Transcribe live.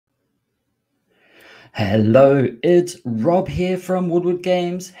Hello, it's Rob here from Woodward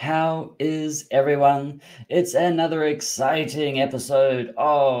Games. How is everyone? It's another exciting episode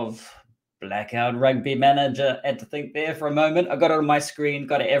of Blackout Rugby Manager. Had to think there for a moment. I got it on my screen,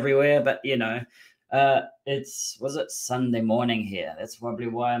 got it everywhere, but was it Sunday morning here? That's probably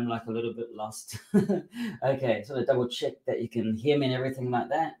why I'm like a little bit lost. Okay, so to double check that you can hear me and everything like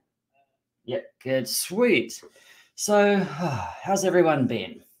that. Yep, good, sweet. So, how's everyone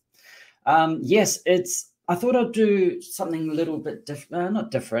been? Yes, I thought I'd do something a little bit different. Not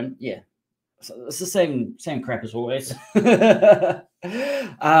different, yeah. So it's the same crap as always. What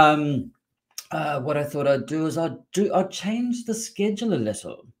I thought I'd do is I'd change the schedule a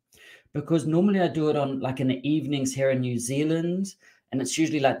little, because normally I do it on like in the evenings here in New Zealand, and it's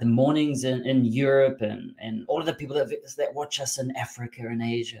usually like the mornings in Europe and all of the people that watch us in Africa and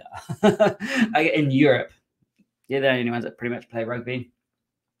Asia, in Europe. Yeah, they're the only ones that pretty much play rugby.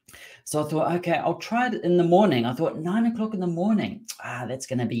 So I thought, okay, I'll try it in the morning. I thought 9 o'clock in the morning. That's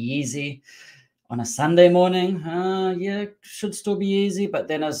going to be easy. On a Sunday morning, yeah, should still be easy. But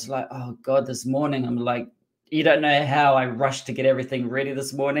then I was like, oh God, this morning, I'm like, you don't know how I rushed to get everything ready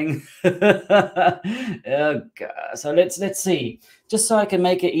this morning. Oh God. So let's see. Just so I can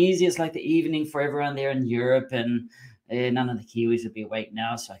make it easy. It's like the evening for everyone there in Europe, and none of the Kiwis will be awake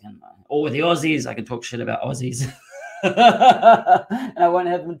now. So I can, or the Aussies, I can talk shit about Aussies. And I won't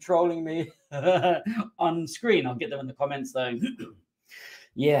have them trolling me on screen. I'll get them in the comments though.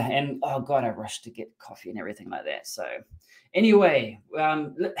 Yeah, and oh God, I rushed to get coffee and everything like that. So anyway,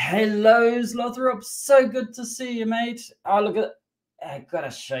 hello Lothrop. So good to see you, mate. Oh, look at, I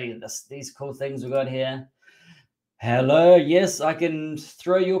gotta show you these cool things we got here. Hello, yes, I can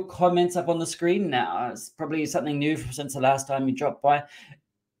throw your comments up on the screen now. It's probably something new since the last time you dropped by.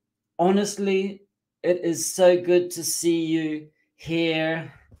 Honestly, it is so good to see you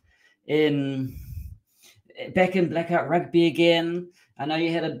here back in Blackout Rugby again. I know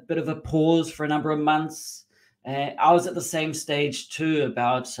you had a bit of a pause for a number of months. I was at the same stage too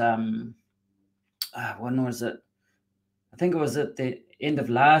about, when was it? I think it was at the end of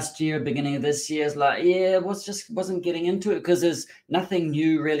last year, beginning of this year. It's like, yeah, wasn't getting into it because there's nothing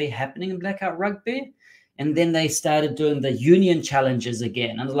new really happening in Blackout Rugby. And then they started doing the union challenges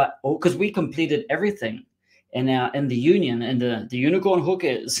again. And like, oh, because we completed everything in the union, and the Unicorn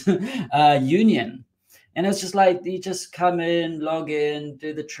Hookers union. And it's just like, you just come in, log in,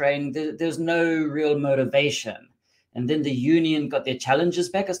 do the training. There's no real motivation. And then the union got their challenges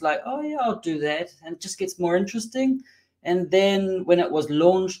back. It's like, oh yeah, I'll do that. And it just gets more interesting. And then when it was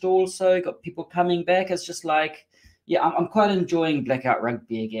launched also, got people coming back. It's just like, yeah, I'm quite enjoying Blackout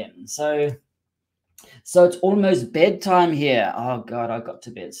Rugby again. So it's almost bedtime here. Oh God, I got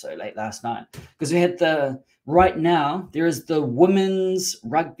to bed so late last night because we had right now there is the Women's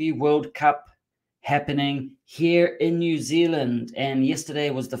Rugby World Cup happening here in New Zealand, and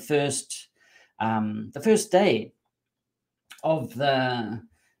yesterday was the first day of the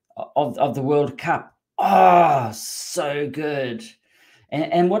World Cup. Oh, so good.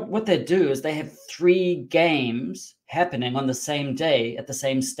 And what they do is they have 3 games happening on the same day at the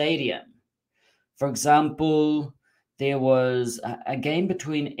same stadium. For example, there was a game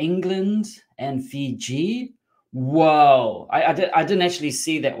between England and Fiji. Whoa. I didn't actually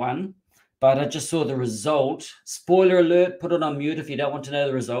see that one, but I just saw the result. Spoiler alert, put it on mute if you don't want to know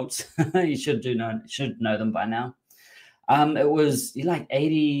the results. You should know them by now. It was like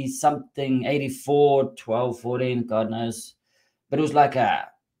 80-something, 84, 12, 14, God knows. But it was like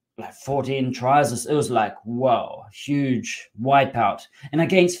 14 tries. It was like, whoa, huge wipeout. And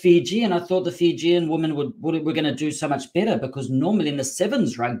against Fiji, and I thought the Fijian women were going to do so much better, because normally in the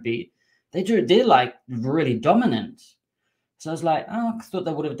sevens rugby, they're like really dominant. So I was like, oh, I thought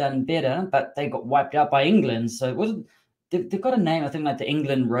they would have done better, but they got wiped out by England. So they've got a name, I think, like the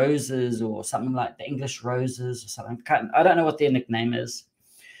England Roses or something, like the English Roses or something. I don't know what their nickname is.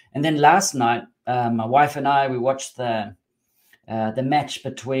 And then last night, my wife and I, we watched the match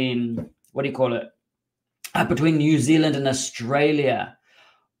between, what do you call it? Between New Zealand and Australia.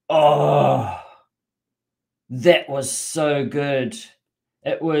 Oh, that was so good.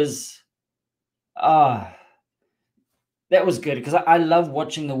 It was, that was good, because I love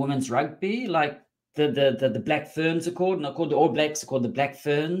watching the women's rugby. Like the Black Ferns are called, and they're called the All Blacks are called the Black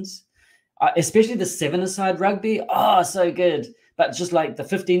Ferns. Especially the 7-a-side rugby. Oh, so good. But just like the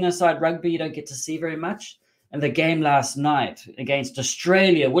 15-a-side rugby, you don't get to see very much. And the game last night against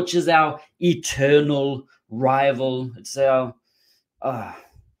Australia, which is our eternal rival. It's our,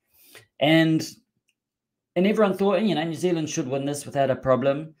 and everyone thought, New Zealand should win this without a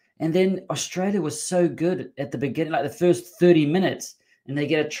problem. And then Australia was so good at the beginning, like the first 30 minutes. and they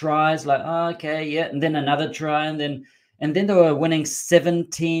get a try. It's like, oh, okay, yeah, and then another try, and then they were winning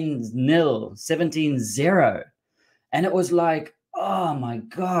 17-0, 17-0. And it was like, oh my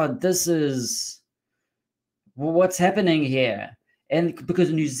God, this is what's happening here. And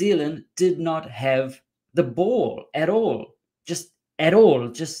because New Zealand did not have the ball at all, just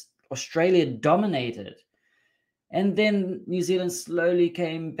Australia dominated. And then New Zealand slowly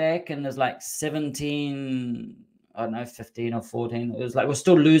came back, and there's like 17, I don't know, 15 or 14. It was like, we're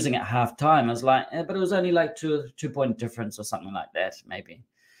still losing at halftime. I was like, but it was only like 2-point difference or something like that, maybe.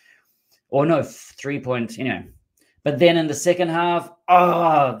 Or no, 3 points, But then in the second half,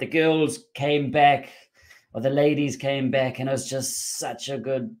 the girls came back, or the ladies came back, and it was just such a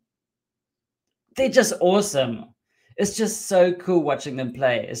good. They're just awesome. It's just so cool watching them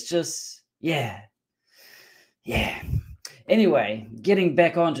play. It's just, yeah. Anyway, getting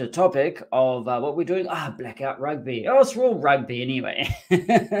back onto the topic of what we're doing. Blackout Rugby. Oh, it's all rugby anyway.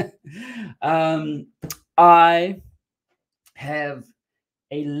 I have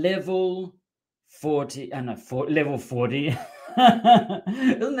a level 40. Level 40. Isn't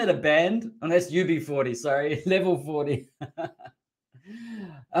that a band? Oh, that's UB40. Sorry, level 40. Look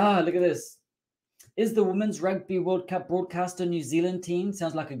at this. Is the Women's Rugby World Cup broadcast on New Zealand team?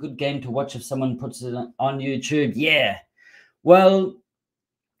 Sounds like a good game to watch if someone puts it on YouTube. Yeah. Well,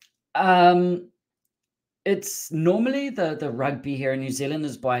 it's normally the rugby here in New Zealand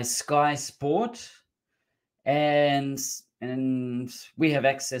is by Sky Sport, and we have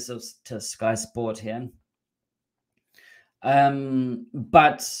access to Sky Sport here.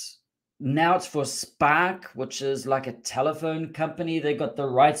 But now it's for Spark, which is like a telephone company. They got the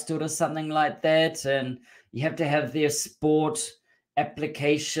rights to it or something like that, and you have to have their sport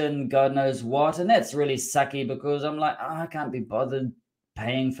application, God knows what, and that's really sucky because I'm like, I can't be bothered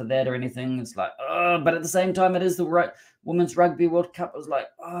paying for that or anything. It's like, but at the same time, it is the Women's Rugby World Cup. I was like,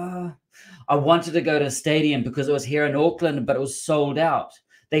 I wanted to go to a stadium because it was here in Auckland, but it was sold out.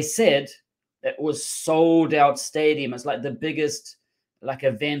 They said it was sold out stadium. It's like the biggest like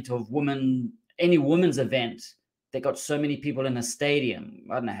event of any women's event. They got so many people in a stadium.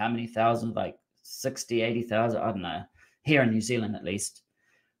 I don't know how many thousand, like 60, 80,000. I don't know. Here in New Zealand, at least.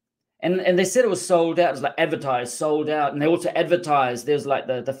 And they said it was sold out. It was like advertised, sold out. And they also advertised. There's like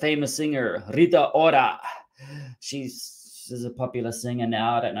the famous singer, Rita Ora. She's a popular singer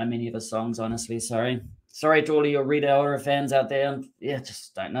now. I don't know many of her songs, honestly. Sorry to all of your Rita Ora fans out there. Yeah,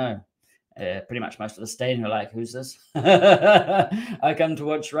 just don't know. Pretty much most of the stadium are like, who's this? I come to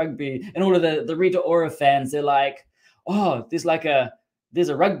watch rugby. And all of the Rita Ora fans, they're like, oh, there's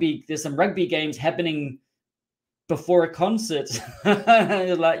some rugby games happening before a concert.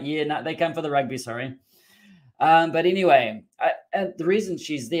 Like, yeah, no, they come for the rugby, sorry. But anyway, the reason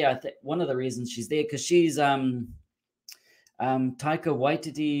she's there, I think one of the reasons she's there, because she's Taika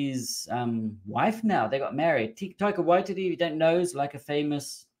Waititi's wife now. They got married. Taika Waititi, if you don't know, is like a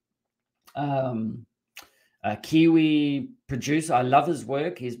famous Kiwi producer. I love his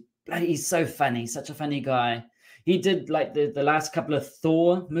work. He's so funny, such a funny guy. He did like the last couple of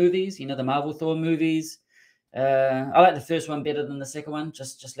Thor movies, the Marvel Thor movies. I like the first one better than the second one,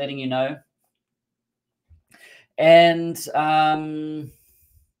 just letting you know. And and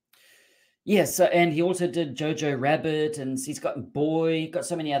he also did Jojo Rabbit, and he's got Boy, got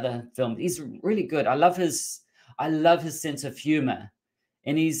so many other films. He's really good. I love his sense of humor.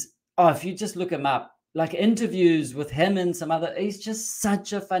 And if you just look him up, like interviews with him and some other, he's just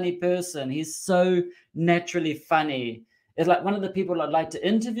such a funny person. He's so naturally funny. It's like one of the people I'd like to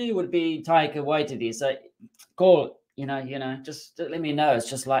interview would be Taika Waititi. So call, just let me know. It's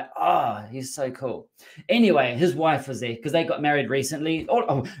just like, he's so cool. Anyway, his wife was there because they got married recently.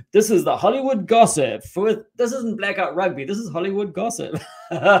 Oh, this is the Hollywood gossip. This isn't Blackout Rugby. This is Hollywood gossip.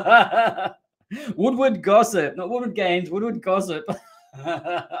 Woodward gossip, not Woodward Games, Woodward gossip.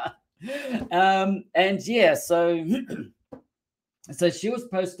 So she was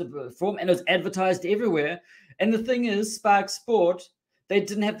supposed to perform, and it was advertised everywhere. And the thing is, Spark Sport, they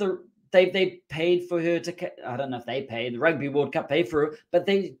didn't have they paid for her to, I don't know if they paid, the Rugby World Cup paid for her, but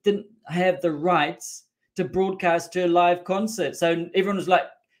they didn't have the rights to broadcast her live concert. So everyone was like,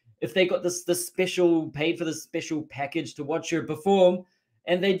 if they got this special, paid for this special package to watch her perform,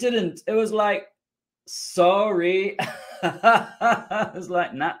 and they didn't, it was like, sorry. It was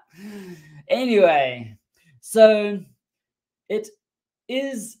like, nah. Anyway, so it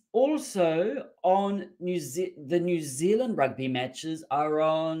is also on the New Zealand rugby matches are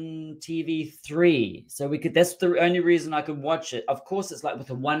on TV3. So that's the only reason I could watch it. Of course, it's like with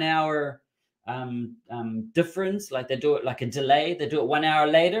a 1 hour difference, like they do it like a delay, they do it 1 hour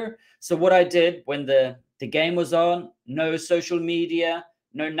later. So what I did when the The game was on, no social media,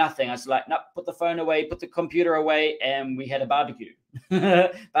 no nothing. I was like, no, put the phone away, put the computer away, and we had a barbecue.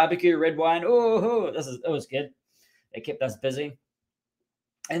 Barbecue, red wine. Oh, it was good. It kept us busy.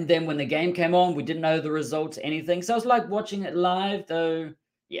 And then when the game came on, we didn't know the results, anything. So I was like watching it live, though.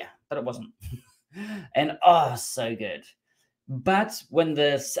 Yeah, but it wasn't. And oh, so good. But when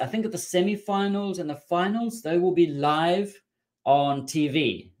I think of the semifinals and the finals, they will be live on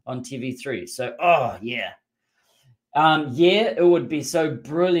TV, on TV3. So, oh, yeah. Yeah, it would be so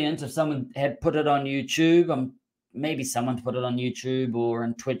brilliant if someone had put it on YouTube. Maybe someone put it on YouTube or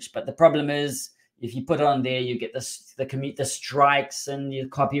on Twitch. But the problem is, if you put it on there, you get the strikes and you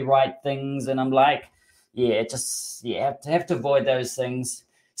copyright things. And I'm like, yeah, have to avoid those things.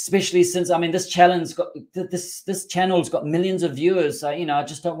 Especially since, I mean, this channel's got millions of viewers. So, you know, I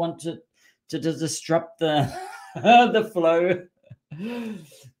just don't want to disrupt the the flow.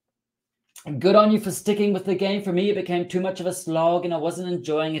 Good on you for sticking with the game. For me, it became too much of a slog and I wasn't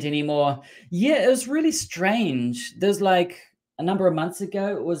enjoying it anymore. Yeah, it was really strange. There's like a number of months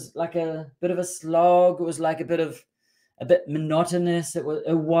ago, it was like a bit of a slog. It was like a bit monotonous. It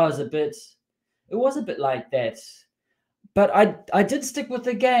was a bit like that. But I did stick with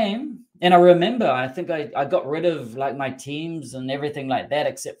the game. And I remember, I think I got rid of like my teams and everything like that,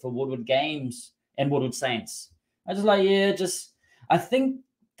 except for Woodward Games and Woodward Saints. I just like, yeah, I think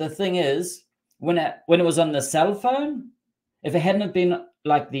the thing is, when it was on the cell phone, if it hadn't have been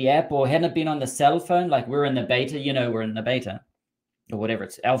like the app or hadn't have been on the cell phone, like we're in the beta, we're in the beta or whatever,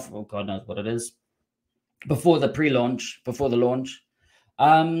 it's alpha, or God knows what it is, before the launch.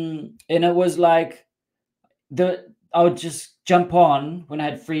 And it was like I would just jump on when I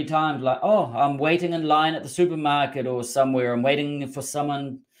had free time, like, oh, I'm waiting in line at the supermarket or somewhere. I'm waiting for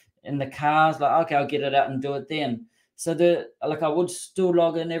someone in the cars. Like, okay, I'll get it out and do it then. So I would still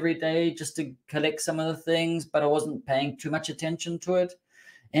log in every day just to collect some of the things, but I wasn't paying too much attention to it.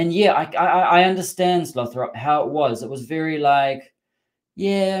 And yeah, I understand, Slothrop, how it was. It was very like,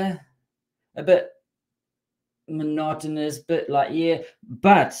 yeah, a bit monotonous, but like, yeah.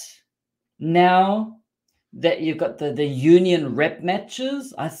 But now that you've got the union rep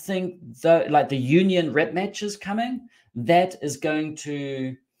matches, I think the union rep matches coming, that is going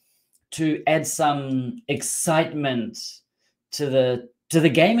to add some excitement to the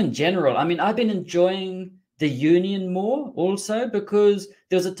game in general. I mean, I've been enjoying the union more also because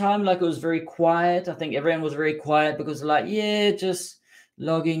there was a time like it was very quiet. I think everyone was very quiet because like, yeah, just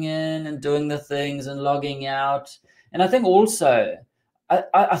logging in and doing the things and logging out. And I think also,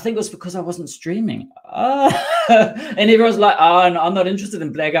 I think it was because I wasn't streaming. And everyone's like, oh, I'm not interested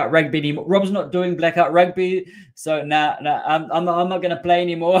in Blackout Rugby anymore. Rob's not doing Blackout Rugby. So nah, I'm not going to play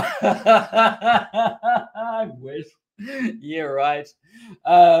anymore. I wish. Yeah, right.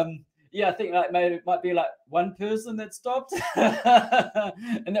 Yeah, I think like maybe it might be like one person that stopped.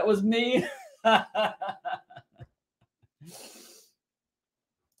 And that was me.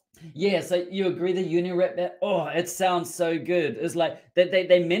 Yeah, so you agree the union rep that? Oh, it sounds so good. It's like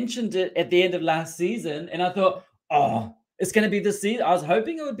they mentioned it at the end of last season, and I thought, oh, it's going to be the season. I was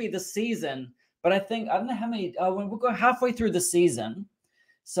hoping it would be the season, but I don't know how many. We'll go halfway through the season,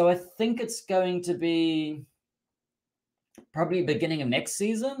 so I think it's going to be probably beginning of next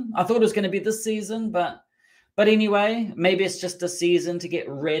season. I thought it was going to be this season, but anyway, maybe it's just a season to get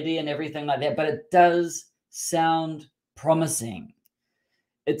ready and everything like that. But it does sound promising.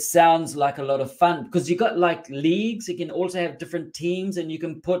 It sounds like a lot of fun because you got like leagues. You can also have different teams and you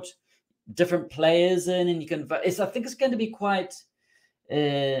can put different players in and you can vote. I think it's going to be quite,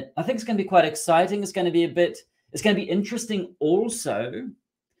 exciting. It's going to be interesting also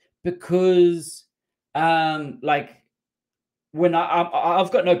because like when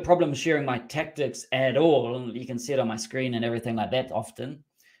I've got no problem sharing my tactics at all. You can see it on my screen and everything like that often.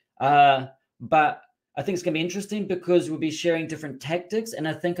 But I think it's going to be interesting because we'll be sharing different tactics. And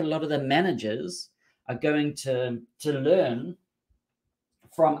I think a lot of the managers are going to learn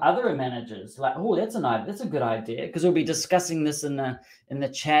from other managers. Like, oh, that's a good idea. Because we'll be discussing this in the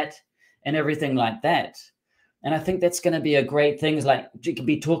chat and everything like that. And I think that's going to be a great thing. Is like you could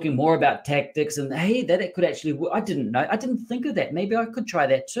be talking more about tactics and hey, that it could actually work. I didn't know. I didn't think of that. Maybe I could try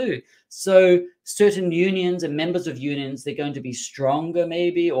that too. So certain unions and members of unions, they're going to be stronger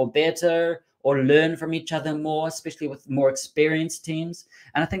maybe or better or learn from each other more, especially with more experienced teams.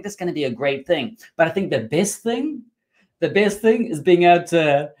 And I think that's going to be a great thing. But I think the best thing is being able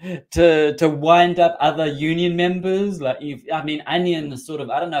to wind up other union members. Like, I mean, Onion is sort of,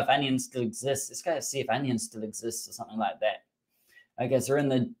 I don't know if Onion still exists. Let's go see if Onion still exists or something like that. Okay, so we're in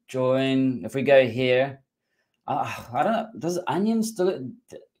the join. If we go here, I don't know, does Onion still,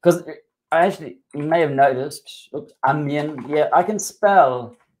 because I actually, you may have noticed, oops, onion. Yeah, I can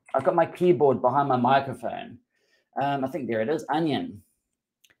spell. I've got my keyboard behind my microphone. I think there it is, onion.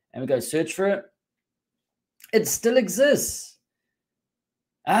 And we go search for it. It still exists.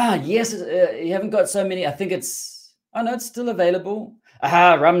 Ah, yes, you haven't got so many. I think it's, oh no, it's still available.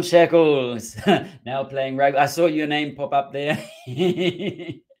 Aha, Rum Shackles. Now playing rugby. I saw your name pop up there.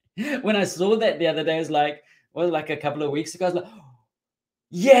 When I saw that the other day, it was like, like a couple of weeks ago, I was like,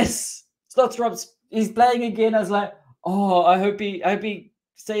 yes, Slothrob's, he's playing again. I was like, oh, I hope he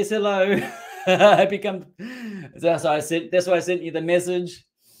says hello. I hope he comes. That's why I sent you the message.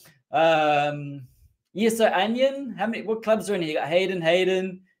 Yeah, so Onion, what clubs are in here? You got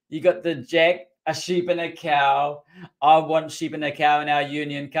Hayden, you got the Jack, a sheep and a cow. I want sheep and a cow in our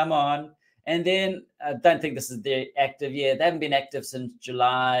union. Come on. And then I don't think this is their active. Yeah, they haven't been active since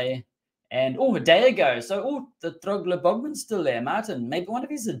July. And a day ago. So the Trogler Bogman's still there, Martin. Maybe one of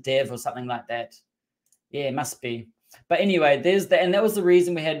these is a dev or something like that. Yeah, it must be. But anyway, there's that, and that was the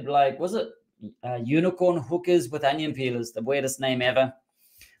reason we had, like, was it unicorn hookers with onion peelers, the weirdest name ever.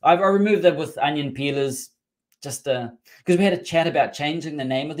 I removed that with onion peelers just because we had a chat about changing the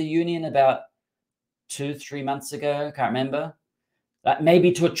name of the union about 2-3 months ago. I can't remember. Like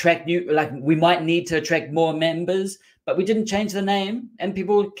maybe to attract new, like we might need to attract more members, but we didn't change the name and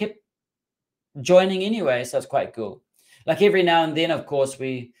people kept joining anyway. So it's quite cool. Like every now and then, of course,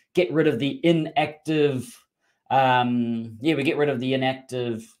 we get rid of the inactive. We get rid of the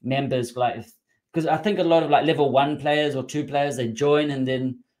inactive members, like, because I think a lot of like level 1 players or 2 players, they join and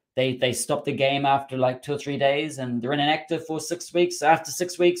then they stop the game after like 2 or 3 days and they're inactive for 6 weeks. After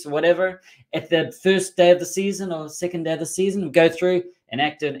 6 weeks or whatever, at the first day of the season or second day of the season, we go through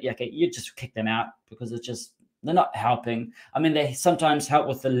inactive. Okay, you just kick them out because it's just, they're not helping. I mean, they sometimes help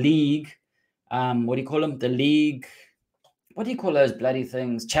with the league. What do you call them? The league. What do you call those bloody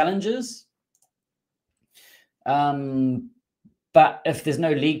things? Challenges. But if there's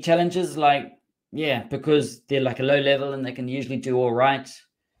no league challenges, like, yeah, because they're like a low level and they can usually do all right.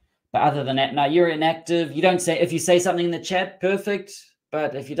 But other than that, no, you're inactive. You don't say, if you say something in the chat, perfect.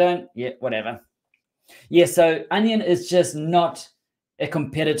 But if you don't, yeah, whatever. Yeah, so Onion is just not a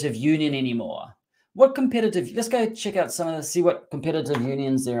competitive union anymore. What competitive? Let's go check out some of the, see what competitive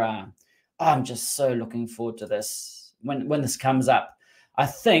unions there are. Oh, I'm just so looking forward to this when this comes up. I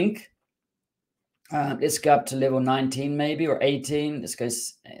think let's go up to level 19 maybe, or 18. Let's go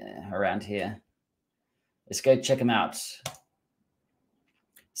around here. Let's go check them out.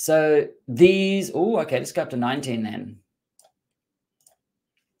 So these, okay, let's go up to 19 then.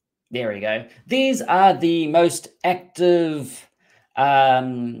 There we go. These are the most active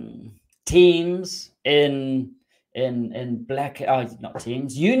teams in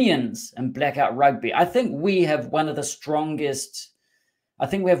unions in Blackout Rugby. I think we have one of the strongest. I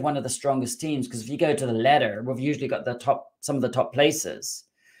think we have one of the strongest teams because if you go to the ladder, we've usually got some of the top places.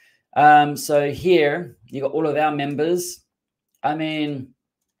 So here you got all of our members. I mean,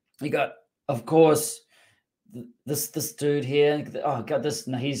 you got, of course, this dude here. Oh God,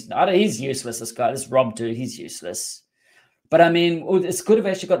 he's useless. This guy, this Rob dude, he's useless. But I mean, it's good. We've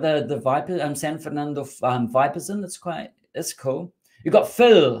actually got the Viper, San Fernando Vipers in. That's cool. You got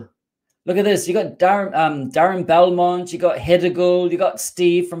Phil. Look at this. You got Darren Belmont. You got Hedigal. You got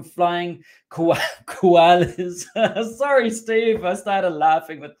Steve from Flying Koalas. Sorry, Steve. I started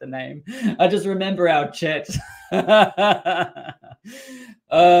laughing with the name. I just remember our chat.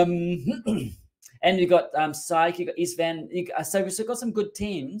 And you got Psych. You got East Van. So we've got some good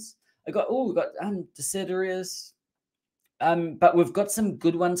teams. We got Desiderius. But we've got some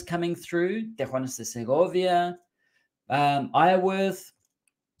good ones coming through. Tejuanas de Segovia, Iowaworth.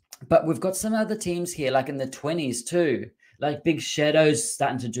 But we've got some other teams here, like in the 20s too. Like Big Shadow's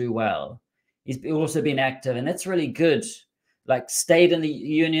starting to do well. He's also been active, and that's really good. Like stayed in the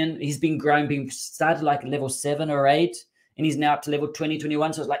union. He's been growing, started like level 7 or 8, and he's now up to level 20,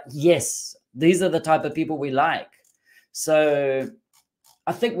 21. So it's like, yes, these are the type of people we like. So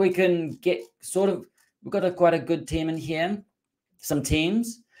I think we can get we've got quite a good team in here, some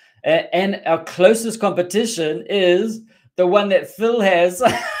teams. And our closest competition is the one that Phil has.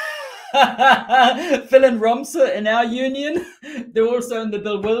 Phil and Romsa in our union. They're also in the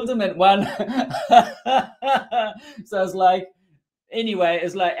bewilderment one. So it's like, anyway,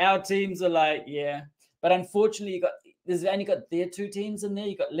 it's like our teams are like, yeah. But unfortunately, there's only got their 2 teams in there.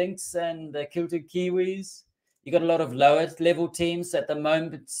 You got Lynx and the Kilted Kiwis. You got a lot of lower level teams at the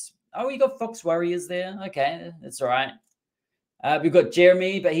moment. Oh, you got Fox Warriors there. Okay, that's all right. We've got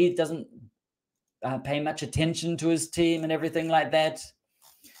Jeremy, but he doesn't pay much attention to his team and everything like that.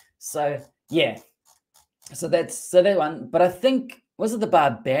 So yeah, so that's that one. But I think was it the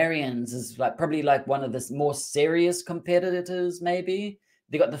Barbarians? Is like probably like one of the more serious competitors. Maybe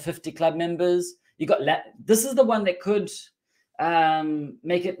they got the 50 club members. You got this is the one that could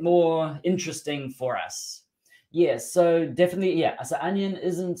make it more interesting for us. Yeah, so definitely, yeah. So Onion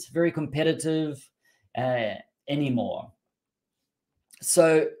isn't very competitive anymore.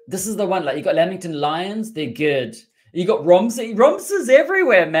 So this is the one. Like you got Lamington Lions, they're good. You got Romsey. Romsey's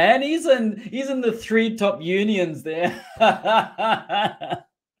everywhere, man. He's in the 3 top unions there.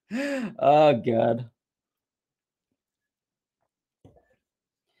 Oh god.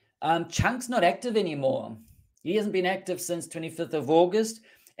 Chunk's not active anymore. He hasn't been active since 25th of August,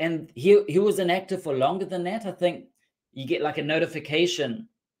 and he was inactive for longer than that. I think you get like a notification.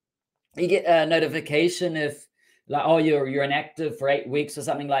 You get a notification if like, oh, you're inactive for 8 weeks or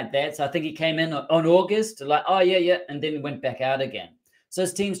something like that. So I think he came in on August, like, oh yeah, and then went back out again. So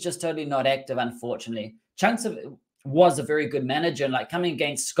his team's just totally not active, unfortunately. Chunks was a very good manager, and like coming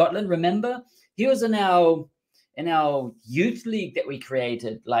against Scotland, remember he was in our youth league that we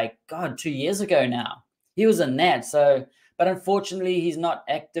created, like God, 2 years ago now. He was in that. So, but unfortunately, he's not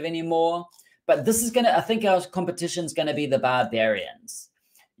active anymore. But this is I think our competition's gonna be the Barbarians.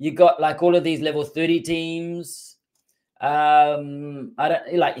 You got like all of these level 30 teams. I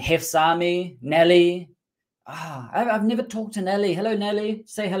don't like Hefsami, Nelly. I've never talked to Nelly. Hello, Nelly.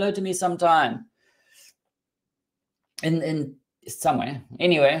 Say hello to me sometime. In somewhere.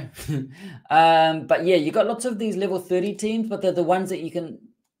 Anyway. But yeah, you got lots of these level 30 teams, but they're the ones that you can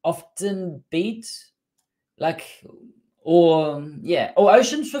often beat. Like, or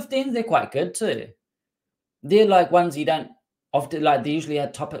Oceans 15, they're quite good too. They're like ones you don't often, like they usually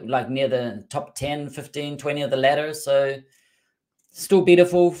are top, like near the top 10, 15, 20 of the ladder. So still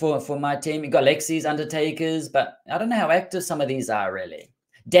beautiful for my team. You got Lexi's, Undertakers, but I don't know how active some of these are really.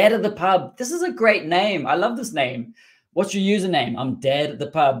 Dad at the Pub. This is a great name. I love this name. What's your username? I'm Dad at the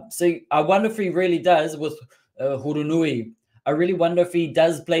Pub. So I wonder if he really does with Hurunui. I really wonder if he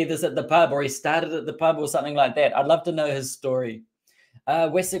does play this at the pub, or he started at the pub or something like that. I'd love to know his story.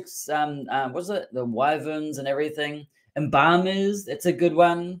 Wessex, was it the Wyverns and everything? Embalmers, that's a good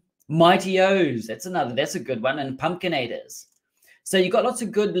one. Mighty O's, that's a good one. And Pumpkinators. So you got lots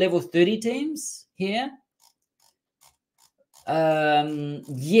of good level 30 teams here.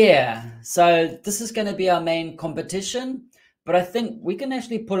 Yeah, so this is going to be our main competition, but I think we can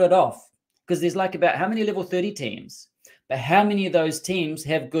actually pull it off because there's like about how many level 30 teams, but how many of those teams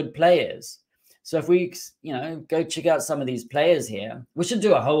have good players? So if we, go check out some of these players here, we should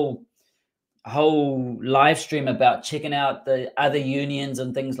do a whole live stream about checking out the other unions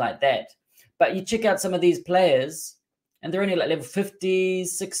and things like that. But you check out some of these players and they're only like level 50s,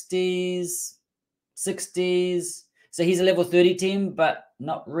 60s, 60s. So he's a level 30 team, but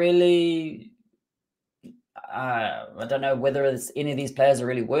not really. I don't know whether any of these players are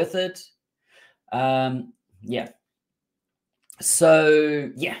really worth it. Yeah. So,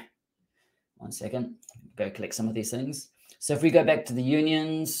 yeah. 1 second. Go click some of these things. So if we go back to the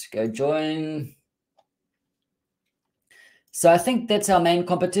unions, go join. So I think that's our main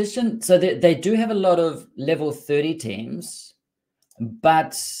competition. So they do have a lot of level 30 teams,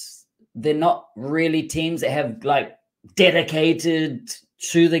 but they're not really teams that have like dedicated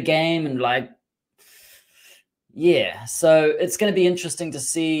to the game and like, yeah. So it's going to be interesting to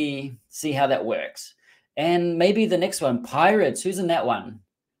see how that works. And maybe the next one, Pirates. Who's in that one?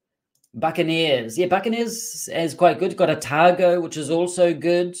 Buccaneers. Yeah, Buccaneers is quite good. Got Otago, which is also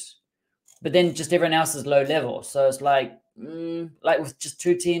good. But then just everyone else is low level. So it's like with just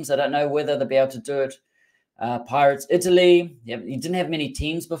 2 teams, I don't know whether they'll be able to do it. Pirates, Italy. Yeah, you didn't have many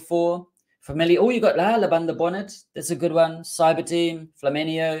teams before. Familiar. Oh, you got La Banda Bonnet. That's a good one. Cyber Team,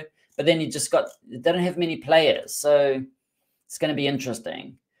 Flaminio. But then they don't have many players. So it's going to be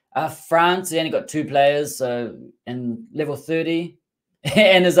interesting. France, they only got 2 players. So in level 30.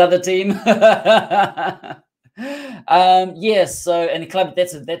 And his other team. Yes, so and the club,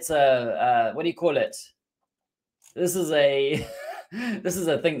 that's a what do you call it? This is a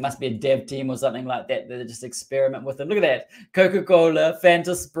thing, must be a dev team or something like that. They just experiment with them. Look at that. Coca-Cola,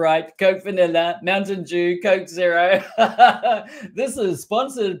 Fanta Sprite, Coke Vanilla, Mountain Dew, Coke Zero. This is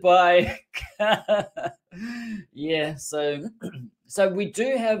sponsored by yeah, so we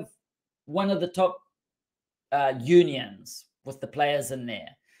do have one of the top unions with the players in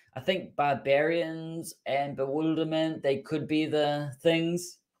there. I think Barbarians and Bewilderment, they could be the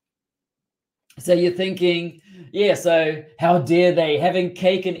things. So you're thinking, yeah, so how dare they, having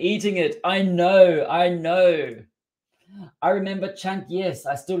cake and eating it? I know. I remember Chunk, yes,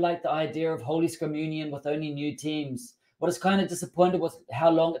 I still like the idea of Holy Communion with only new teams. What is kind of disappointed with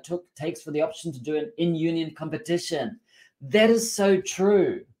how long it takes for the option to do an in-union competition. That is so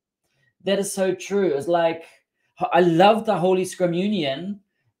true. That is so true. It's like, I love the Holy Scrum Union,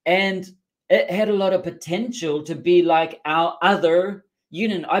 and it had a lot of potential to be like our other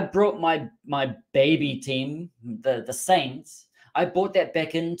union. I brought my baby team, the Saints. I brought that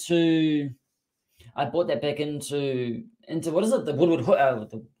back into what is it? The Woodward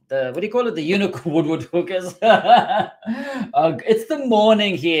the what do you call it? The Unicorn Woodward Hookers. It's the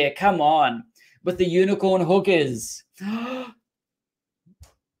morning here. Come on, with the Unicorn Hookers.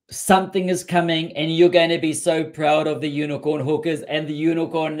 Something is coming, and you're going to be so proud of the Unicorn Hookers and the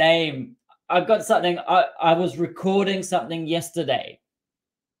unicorn name. I've got something. I was recording something yesterday.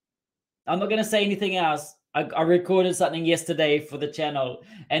 I'm not going to say anything else. I recorded something yesterday for the channel,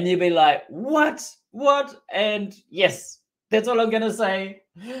 and you'll be like, what? And yes, that's all I'm going to say.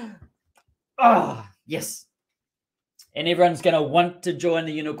 Oh, yes. And everyone's going to want to join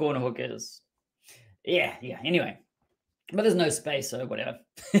the Unicorn Hookers. Yeah. Anyway, but there's no space, so whatever.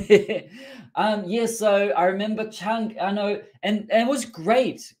 Yeah, so I remember Chunk, I know, and it was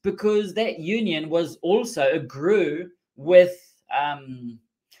great because that union was also, it grew with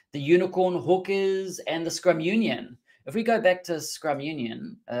the Unicorn Hookers and the Scrum Union. If we go back to Scrum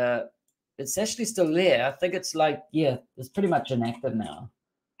Union, it's actually still there. I think it's like, yeah, it's pretty much inactive now.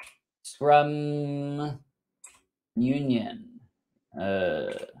 Scrum Union.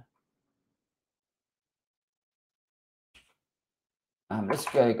 Let's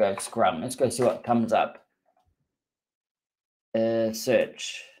go Scrum. Let's go see what comes up.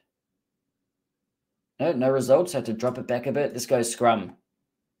 Search. No results. I have to drop it back a bit. Let's go Scrum.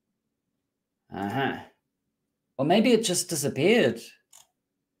 Or maybe it just disappeared.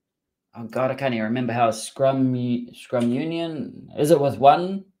 Oh God, I can't even remember how Scrum Union. Is it with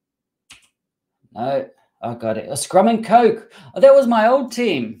one? No. Oh God, a Scrum and Coke. Oh, that was my old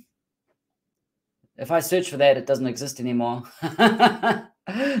team. If I search for that, it doesn't exist anymore. That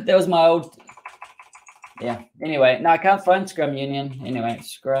was my old. Yeah. Anyway, no, I can't find Scrum Union. Anyway,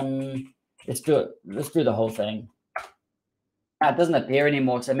 Scrum. Let's do it. Let's do the whole thing. It doesn't appear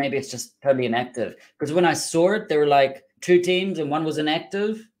anymore, so maybe it's just totally inactive. Because when I saw it, there were like 2 teams, and one was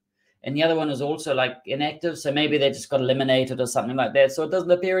inactive, and the other one was also like inactive. So maybe they just got eliminated or something like that. So it doesn't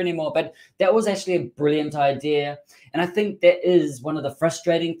appear anymore. But that was actually a brilliant idea, and I think that is one of the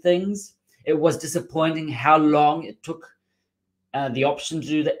frustrating things. It was disappointing how long it took the option to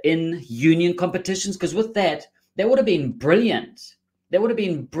do the in-union competitions, because with that would have been brilliant. That would have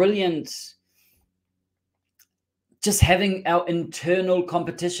been brilliant, just having our internal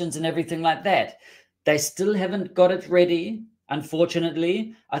competitions and everything like that. They still haven't got it ready,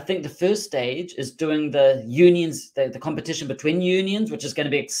 unfortunately. I think the first stage is doing the unions, the competition between unions, which is going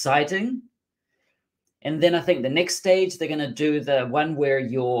to be exciting. And then I think the next stage, they're going to do the one where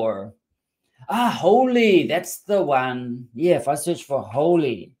you're... Holy, that's the one. Yeah, if I search for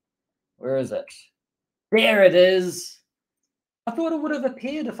Holy, where is it? There it is. I thought it would have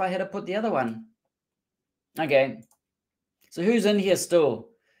appeared if I had put the other one. Okay. So who's in here still?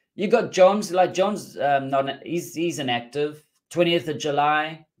 You got John's, like John's he's inactive. 20th of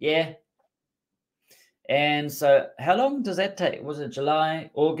July, yeah. And so how long does that take? Was it July,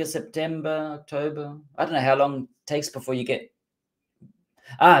 August, September, October? I don't know how long it takes before you get...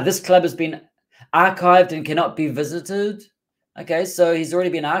 this club has been archived and cannot be visited. Okay, so he's already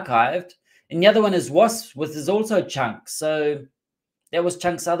been archived. And the other one is Wasp, which is also Chunk. So that was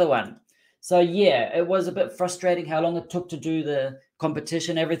Chunk's other one. So yeah, it was a bit frustrating how long it took to do the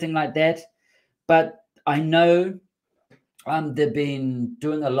competition, everything like that. But I know they've been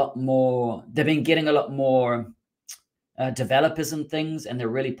doing a lot more. They've been getting a lot more developers and things, and they're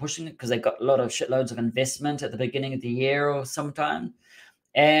really pushing it because they got a lot of shitloads of investment at the beginning of the year or sometime.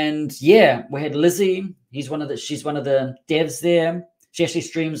 And yeah, we had Lizzie. She's one of the devs there. She actually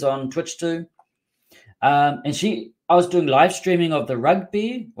streams on Twitch too. And I was doing live streaming of the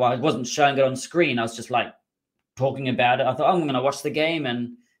rugby. Well, I wasn't showing it on screen. I was just like talking about it. I thought, I'm going to watch the game,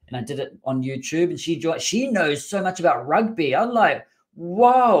 and I did it on YouTube. And she knows so much about rugby. I'm like,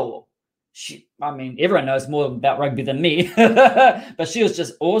 whoa. Everyone knows more about rugby than me, but she was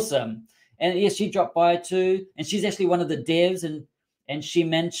just awesome. And yeah, she dropped by too. And she's actually one of the devs, and she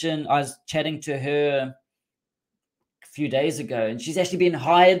mentioned, I was chatting to her a few days ago, and she's actually been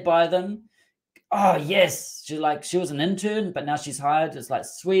hired by them. Oh, yes. She was an intern, but now she's hired. It's like,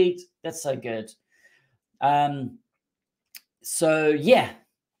 sweet. That's so good. So, yeah.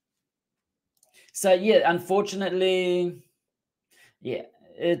 Unfortunately, yeah,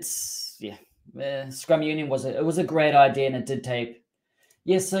 Scrum Union was a great idea, and it did tape.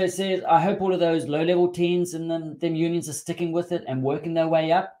 Yes, so it says, I hope all of those low-level teams and them unions are sticking with it and working their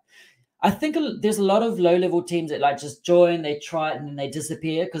way up. I think there's a lot of low-level teams that like just join, they try it, and then they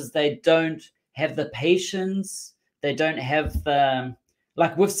disappear because they don't have the patience. They don't have the,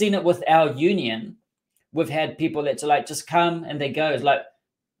 like, we've seen it with our union. We've had people that like just come and they go. It's like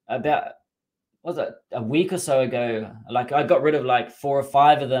about, what was it, a week or so ago, like I got rid of like 4 or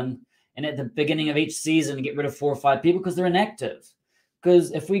 5 of them. And at the beginning of each season, get rid of 4 or 5 people because they're inactive.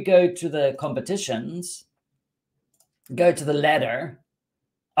 Because if we go to the competitions, go to the ladder.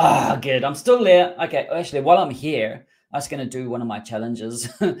 Ah, good. I'm still there. Okay, actually, while I'm here, I'm just going to do one of my challenges.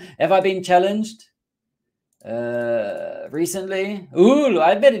 Have I been challenged recently? Ooh,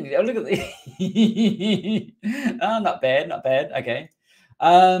 I bet. Oh, look at this. Oh, not bad, not bad. Okay.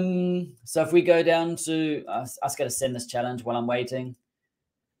 So if we go down to, I was going to send this challenge while I'm waiting.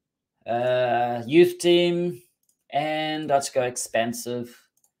 Youth team, and let's go expensive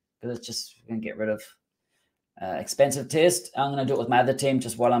because it's just going to get rid of expensive test. I'm going to do it with my other team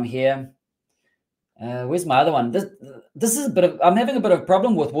just while I'm here. Where's my other one? This is a bit of, I'm having a bit of a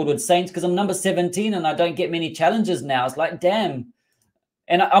problem with Woodward Saints because I'm number 17 and I don't get many challenges now. It's like, damn.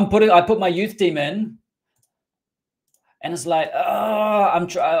 And I put my youth team in, and it's like, oh,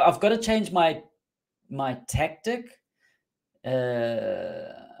 I've got to change my tactic.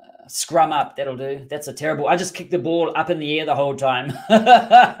 Scrum up, that'll do. That's a terrible. I just kick the ball up in the air the whole time.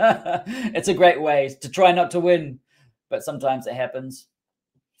 It's a great way to try not to win, but sometimes it happens.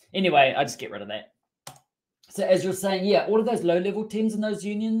 Anyway, I just get rid of that. So as you're saying, yeah, all of those low-level teams in those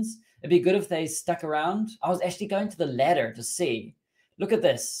unions, it'd be good if they stuck around. I was actually going to the ladder to see. Look at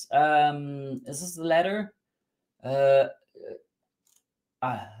this. Is this the ladder?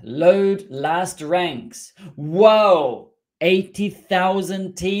 Load last ranks. Whoa.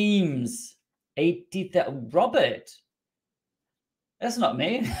 80,000 teams. 80,000. Robert, that's not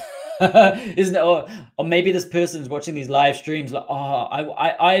me. Isn't it? Or maybe this person's watching these live streams like, oh,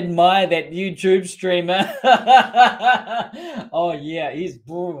 I admire that YouTube streamer. Oh yeah, he's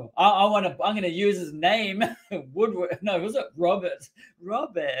I'm gonna use his name. Woodward. No, was it Robert?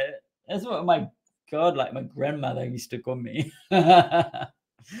 Robert. That's what my God, like my grandmother used to call me.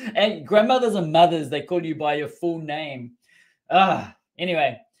 And grandmothers and mothers, they call you by your full name.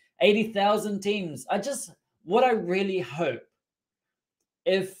 Anyway, 80,000 teams. What I really hope,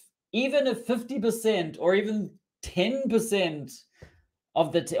 even if 50% or even 10%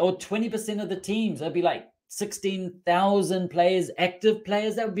 of or 20% of the teams, that'd be like 16,000 players, active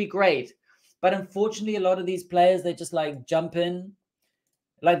players, that would be great. But unfortunately, a lot of these players, they just like jump in.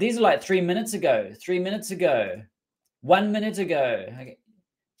 Like these are like 3 minutes ago, 3 minutes ago, 1 minute ago,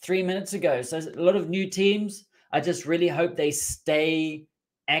 3 minutes ago. So a lot of new teams. I just really hope they stay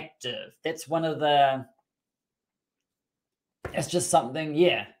active. That's one of the, it's just something,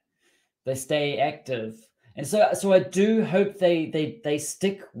 yeah. They stay active. And so I do hope they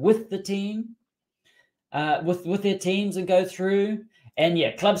stick with the team, with their teams and go through. And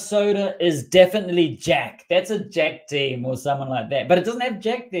yeah, Club Soda is definitely Jack. That's a Jack team or someone like that. But it doesn't have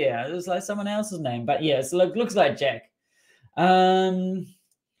Jack there. It's like someone else's name. But yeah, it looks like Jack.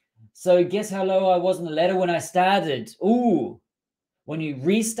 So guess how low I was on the ladder when I started? Ooh, when you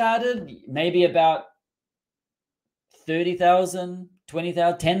restarted, maybe about 30,000,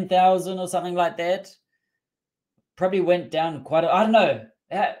 20,000, 10,000 or something like that. Probably went down quite I don't know.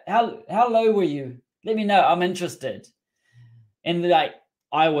 How low were you? Let me know. I'm interested. And like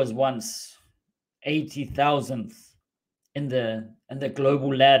I was once 80,000th in the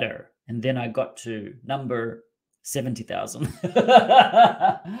global ladder, and then I got to number 70,000.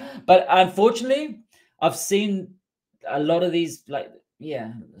 But unfortunately, I've seen a lot of these, like,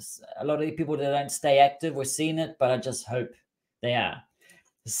 yeah, a lot of the people that don't stay active. We're seeing it, but I just hope they are.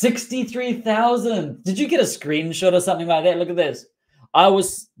 63,000. Did you get a screenshot or something like that? Look at this.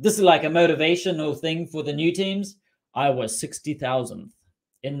 This is like a motivational thing for the new teams. I was 60,000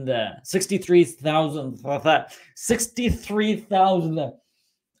 in the 63,000. 63,000.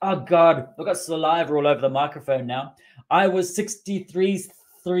 Oh God, I've got saliva all over the microphone now. I was 63.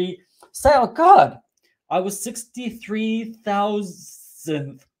 Say, oh God, I was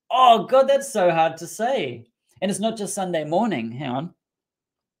 63,000. Oh God, that's so hard to say. And it's not just Sunday morning. Hang on.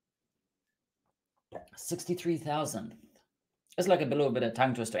 63,000. It's like a little bit of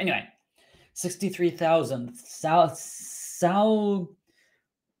tongue twister. Anyway, 63,000.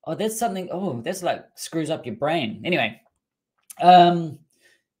 Oh, that's something. Oh, that's like screws up your brain. Anyway,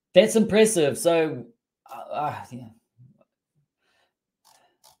 that's impressive. So, yeah.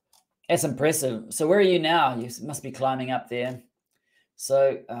 That's impressive. So where are you now? You must be climbing up there.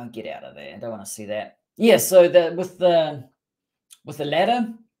 So get out of there. I don't want to see that. Yeah. So with the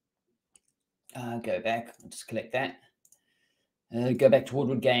ladder, go back. I'll just collect that. Go back to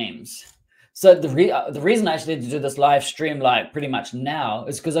Woodward Games. So the reason I actually had to do this live stream like pretty much now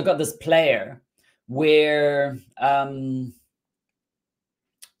is because I got this player where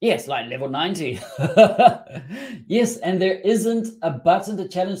yes, like level 90. Yes, and there isn't a button to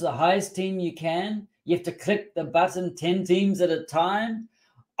challenge the highest team you can. You have to click the button 10 teams at a time.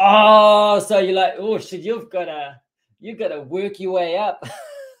 Oh, so you're like, oh shit, you gotta work your way up.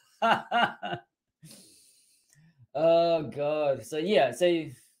 Oh god. So yeah, so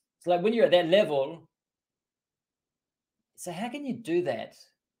it's like when you're at that level. So how can you do that?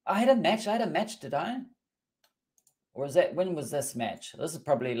 I had a match, did I? Or is that, when was this match? This is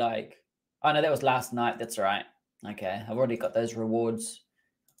probably like, oh no, that was last night. That's right. Okay, I've already got those rewards.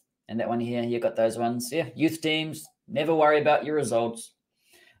 And that one here, you got those ones. Yeah, youth teams, never worry about your results.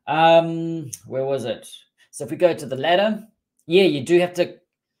 Where was it? So if we go to the ladder, yeah, you do have to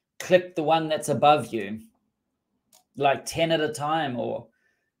click the one that's above you, like 10 at a time, or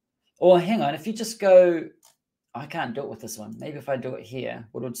hang on, if you just go, I can't do it with this one. Maybe if I do it here,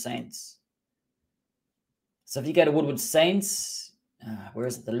 Woodward Saints. So if you go to Woodward Saints, where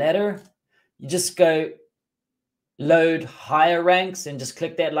is it? The ladder. You just go load higher ranks and just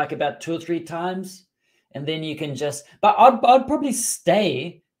click that like about 2 or 3 times. And then you can just, but I'd probably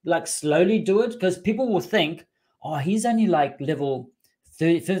stay, like slowly do it, because people will think, oh, he's only like level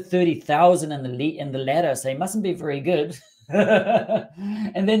 30,000 in the ladder, so he mustn't be very good.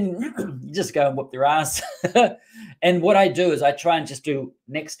 And then you just go and whoop their ass. And what I do is I try and just do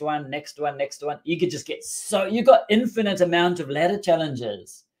next one, next one, next one. You could just get you got infinite amount of ladder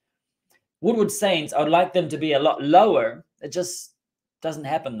challenges. Woodward Saints, I would like them to be a lot lower. It just doesn't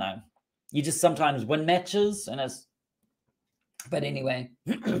happen though. You just sometimes win matches, and but anyway,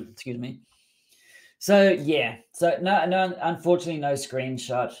 excuse me. So yeah, so no, unfortunately, no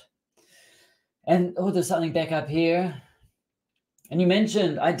screenshot. And oh, there's something back up here. And you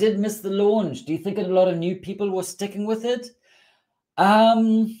mentioned I did miss the launch. Do you think a lot of new people were sticking with it? There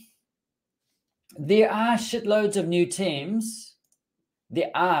are shitloads of new teams. There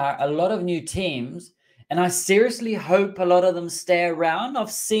are a lot of new teams, and I seriously hope a lot of them stay around.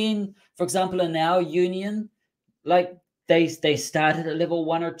 I've seen, for example, in our union, like they started at level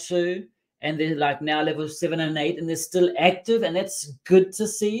 1 or 2, and they're like now level 7 and 8, and they're still active, and that's good to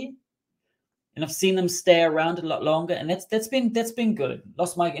see. And I've seen them stay around a lot longer, and that's been good.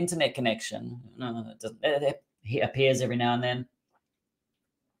 Lost my internet connection. No, it appears every now and then.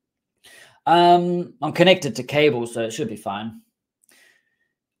 I'm connected to cable, so it should be fine.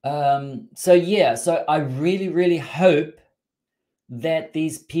 So yeah, so I really hope that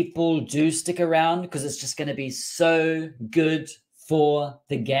these people do stick around, because it's just going to be so good for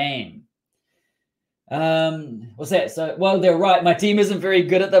the game. What's that? So, well, they're right. My team isn't very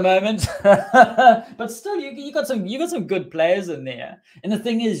good at the moment, but still, you got some good players in there. And the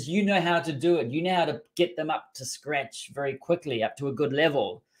thing is, you know how to do it. You know how to get them up to scratch very quickly, up to a good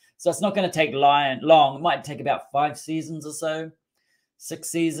level. So it's not going to take long. It might take about 5 seasons or so, 6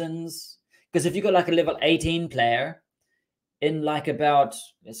 seasons. Because if you've got like a level 18 player in like about,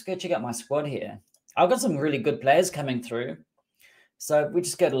 let's go check out my squad here. I've got some really good players coming through. So we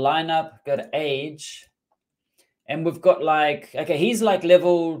just go to lineup, go to age, and we've got like, okay, he's like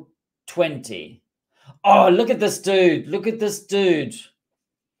level 20. Oh, look at this dude. Look at this dude.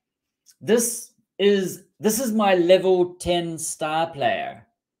 This is my level 10 star player.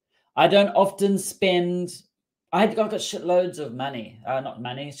 I don't often spend, I've got shitloads of money. Not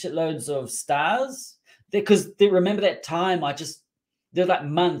money, shitloads of stars. Because remember that time there were like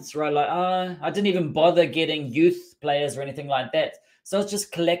months where I didn't even bother getting youth players or anything like that. So I was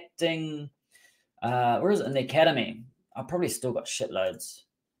just collecting, where is it, in the academy? I've probably still got shitloads.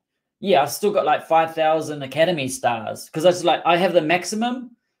 Yeah, I've still got like 5,000 academy stars, because I have the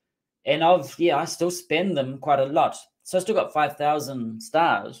maximum, and I still spend them quite a lot. So I still got 5,000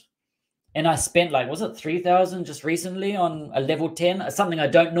 stars, and I spent like, was it 3,000 just recently on a level 10, something I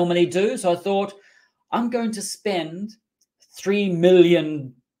don't normally do. So I thought, I'm going to spend 3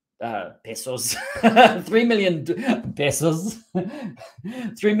 million pesos, 3 million pesos,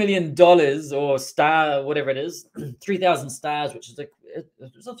 $3 million or star, whatever it is, 3,000 stars, which is like,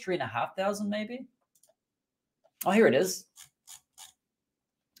 is it 3,500 maybe? Oh, here it is.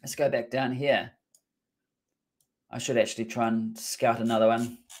 Let's go back down here. I should actually try and scout another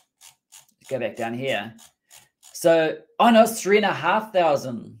one. Let's go back down here. So, oh no, it's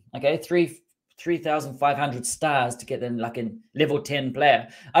 3,500. Okay, 3,500 stars to get them like a level 10 player.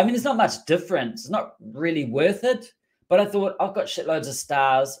 I mean, it's not much difference. It's not really worth it. But I thought, I've got shitloads of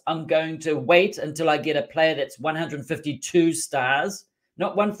stars. I'm going to wait until I get a player that's 152 stars,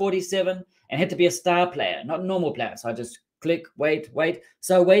 not 147, and had to be a star player, not a normal player. So I just click, wait.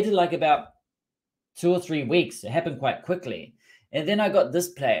 So I waited like about 2 or 3 weeks. It happened quite quickly. And then I got this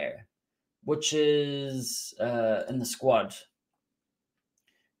player, which is in the squad.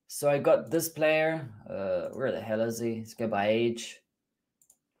 So I got this player. Where the hell is he? Let's go by age.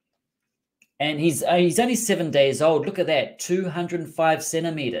 And he's only 7 days old. Look at that, 205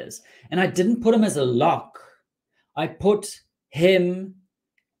 centimeters. And I didn't put him as a lock. I put him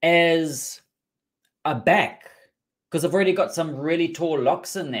as a back because I've already got some really tall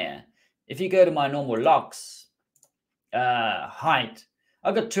locks in there. If you go to my normal locks, height,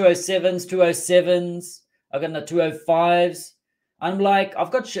 I've got 207s, 207s. I've got the 205s. I'm like,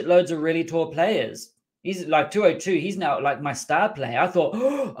 I've got shitloads of really tall players. He's like 202. He's now like my star player. I thought,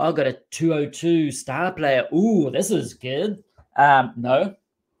 oh, I've got a 202 star player. Ooh, this is good. No.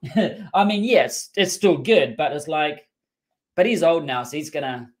 I mean, yes, it's still good, but it's like, but he's old now, so he's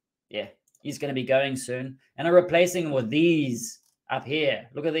gonna be going soon. And I'm replacing him with these up here.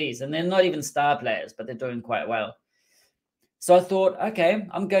 Look at these. And they're not even star players, but they're doing quite well. So I thought, okay,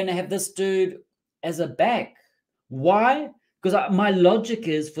 I'm going to have this dude as a back. Why? Because my logic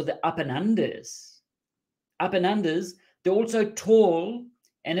is for the up and unders. Up and unders, they're also tall.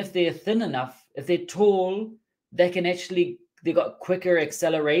 And if they're thin enough, if they're tall, they can actually, they got quicker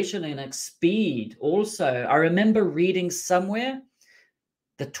acceleration and like speed also. I remember reading somewhere,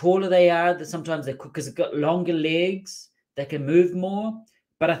 the taller they are, sometimes they're quick because they've got longer legs. They can move more.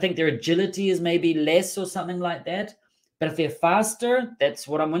 But I think their agility is maybe less or something like that. But if they're faster, that's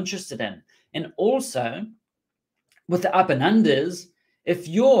what I'm interested in. And also, with the up and unders, if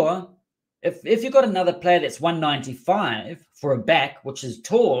you've got another player that's 195 for a back, which is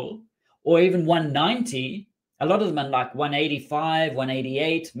tall, or even 190, a lot of them are like 185,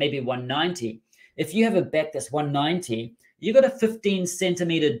 188, maybe 190. If you have a back that's 190, you got a 15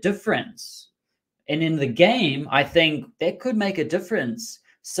 centimeter difference. And in the game, I think that could make a difference.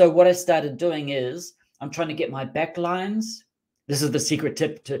 So what I started doing is I'm trying to get my back lines. This is the secret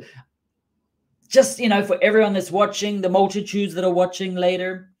tip to just, for everyone that's watching, the multitudes that are watching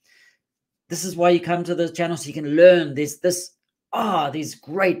later. This is why you come to the channel, so you can learn these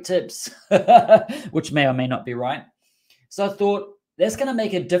great tips, which may or may not be right. So I thought that's going to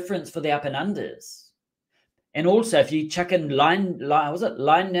make a difference for the up and unders. And also, if you chuck in line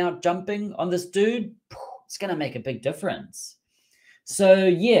out jumping on this dude, it's going to make a big difference. So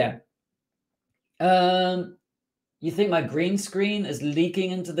yeah, you think my green screen is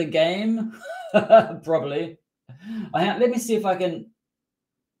leaking into the game? Probably. Let me see if I can.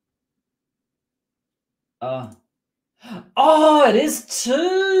 Oh, it is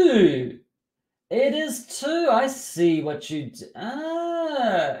 2. It is 2. I see what you do.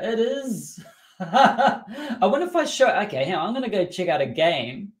 It is. I wonder if I show. Okay, hang on. I'm going to go check out a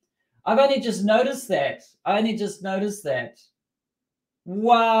game. I've only just noticed that.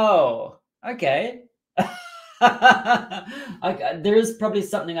 Wow. Okay. There is probably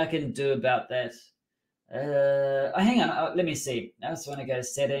something I can do about that. Hang on. Let me see. I just want to go to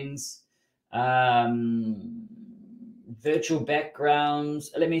settings. Virtual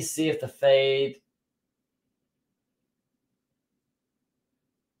backgrounds. Let me see if the fade.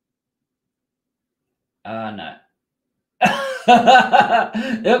 No.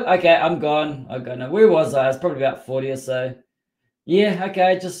 Yep. Okay. I'm gone. Where was I? It's probably about 40 or so. Yeah. Okay.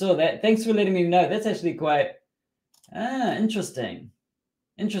 I just saw that. Thanks for letting me know. That's actually quite interesting.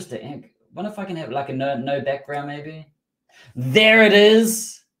 I wonder if I can have like a no background maybe. There it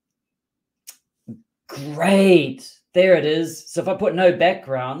is. Great. There it is. So if I put no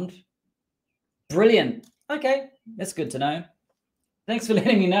background, brilliant. Okay. That's good to know. Thanks for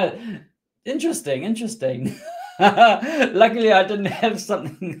letting me know. Interesting. Luckily, I didn't have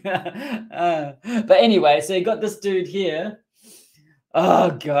something. But anyway, so you got this dude here.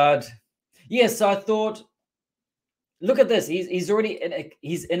 Oh, God. Yeah, so I thought, look at this. He's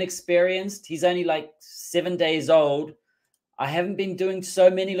inexperienced. He's only like 7 days old. I haven't been doing so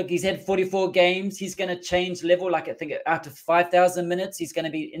many. Look, he's had 44 games. He's going to change level. Like I think after 5,000 minutes, he's going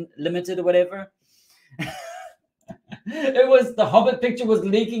to be limited or whatever. It was the Hobbit picture was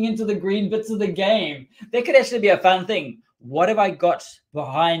leaking into the green bits of the game. That could actually be a fun thing. What have I got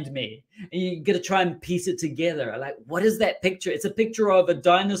behind me? And you got to try and piece it together. Like, what is that picture? It's a picture of a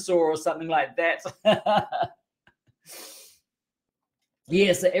dinosaur or something like that.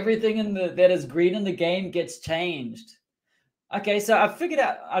 Yeah, so everything that is green in the game gets changed. Okay, so I figured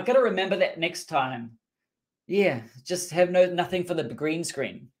out, I've got to remember that next time. Yeah, just have nothing for the green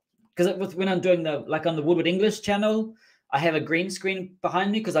screen. Because when I'm doing like on the Woodward English channel, I have a green screen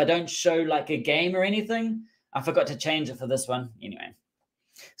behind me because I don't show like a game or anything. I forgot to change it for this one anyway.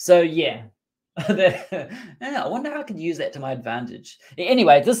 So yeah, I wonder how I could use that to my advantage.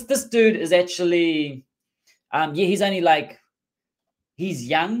 Anyway, this dude is actually, yeah, he's only like, he's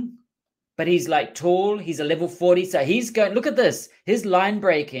young, but he's like tall. He's a level 40. So he's going, look at this. His line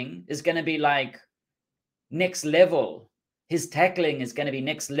breaking is going to be like next level. His tackling is going to be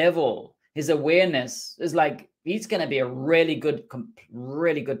next level. His awareness is like, he's going to be a really good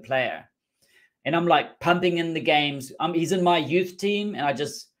player. And I'm like pumping in the games. He's in my youth team, and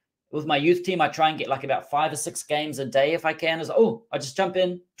with my youth team, I try and get like about 5 or 6 games a day if I can. I just jump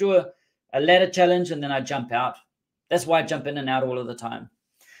in, do a ladder challenge, and then I jump out. That's why I jump in and out all of the time.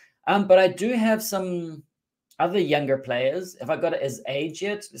 But I do have some other younger players. If I got it as age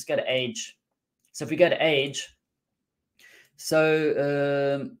yet, let's go to age. So if we go to age,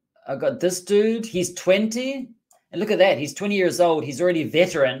 so I got this dude. He's 20, and look at that. He's 20 years old. He's already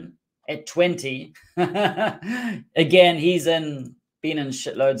veteran at 20. Again, he's been in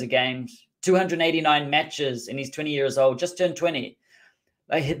shitloads of games, 289 matches, and he's 20 years old, just turned 20.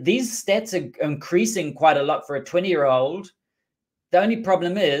 Like, these stats are increasing quite a lot for a 20-year-old. The only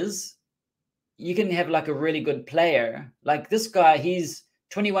problem is you can have like a really good player. Like this guy, he's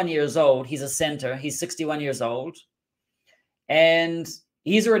 21 years old. He's a center. He's 61 years old. And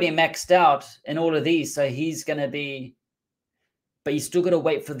he's already maxed out in all of these. So he's going to be, but you still got to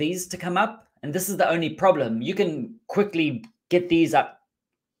wait for these to come up. And this is the only problem. You can quickly get these up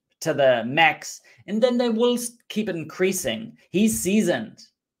to the max, and then they will keep increasing. He's seasoned.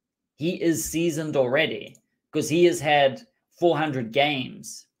 He is seasoned already because he has had 400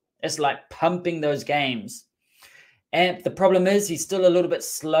 games. It's like pumping those games. And the problem is he's still a little bit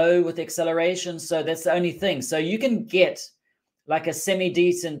slow with acceleration. So that's the only thing. So you can get like a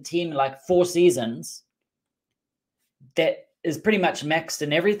semi-decent team, like 4 seasons, that is pretty much maxed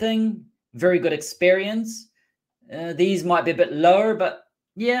in everything. Very good experience. These might be a bit lower, but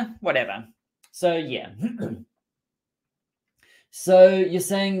yeah, whatever. So yeah. So you're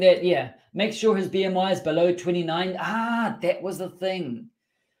saying that, yeah, make sure his BMI is below 29. That was the thing.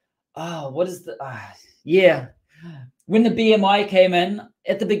 What is the, yeah. When the BMI came in,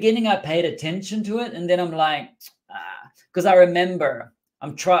 at the beginning, I paid attention to it. And then I'm like, because I remember I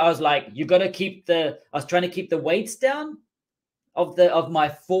was like, you got to keep I was trying to keep the weights down of my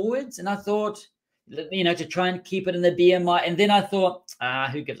forwards. And I thought, to try and keep it in the BMI. And then I thought,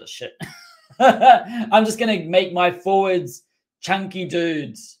 who gives a shit? I'm just going to make my forwards chunky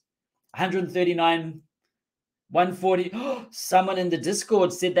dudes. 139, 140. Someone in the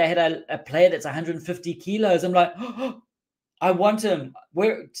Discord said they had a player that's 150 kilos. I'm like, I want him.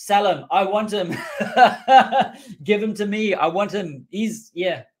 Sell him. I want him. Give him to me. I want him.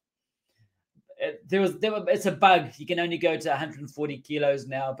 Yeah. It's a bug. You can only go to 140 kilos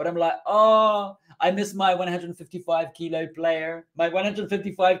now. But I'm like, I miss my 155 kilo player, my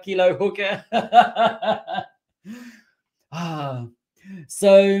 155 kilo hooker.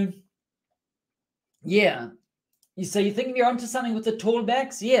 So, yeah. So you think you're onto something with the tall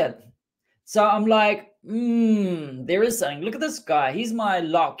backs? Yeah. So I'm like, there is something. Look at this guy. He's my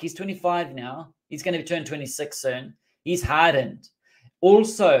lock. He's 25 now. He's going to turn 26 soon. He's hardened.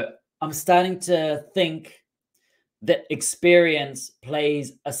 Also, I'm starting to think that experience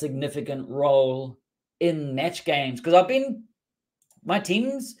plays a significant role in match games, because my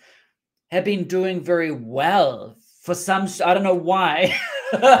teams have been doing very well for some, I don't know why.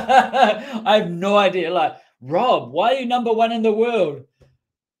 I have no idea. Like, Rob, why are you number 1 in the world?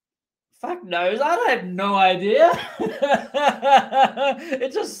 Fuck knows. I have no idea.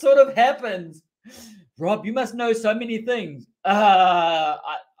 It just sort of happens. Rob, you must know so many things.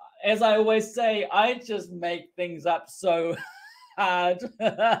 As I always say, I just make things up so hard.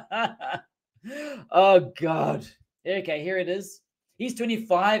 Oh, God. Okay, here it is. He's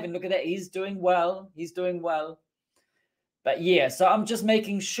 25, and look at that. He's doing well. He's doing well. But yeah, so I'm just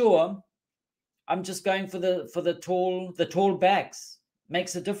making sure I'm just going for the tall backs.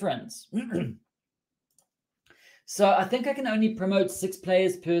 Makes a difference. So I think I can only promote 6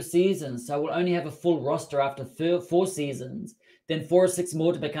 players per season. So I will only have a full roster after 4 seasons. Then 4 or 6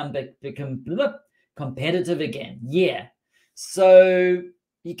 more to become competitive again. Yeah. So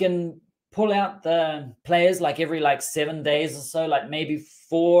you can pull out the players like every 7 days or so, like maybe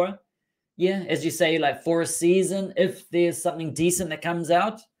 4. Yeah, as you say, like 4 a season if there's something decent that comes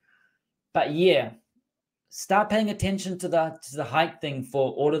out. But yeah, start paying attention to the height thing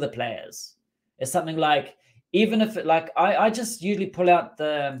for all of the players. It's something like, even if it, like, I just usually pull out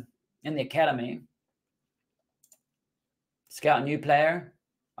in the academy, scout a new player.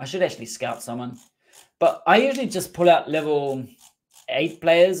 I should actually scout someone, but I usually just pull out level 8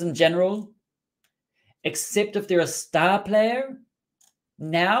 players in general, except if they're a star player.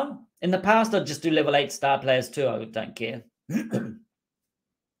 now. In the past, I'd just do level 8 star players too. I don't care.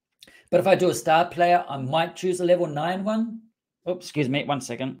 But if I do a star player, I might choose a level 9 one. Oops, excuse me, 1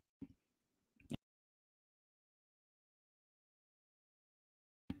 second.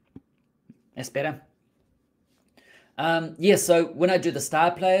 That's better. Yeah, so when I do the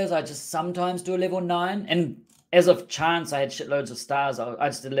star players, I just sometimes do a level 9. And as of chance, I had shitloads of stars. I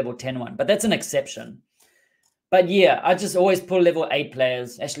just did a level 10 one, but that's an exception. But yeah, I just always pull level 8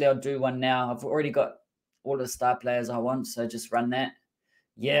 players. Actually, I'll do one now. I've already got all the star players I want, so just run that.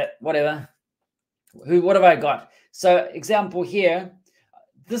 Yeah, whatever. What have I got? So example here,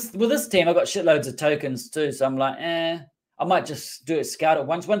 with this team, I've got shitloads of tokens too. So I'm like, I might just do it scout at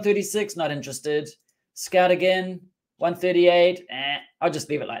once. 136, not interested. Scout again, 138. I'll just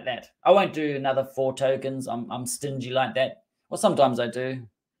leave it like that. I won't do another 4 tokens. I'm stingy like that. Well, sometimes I do.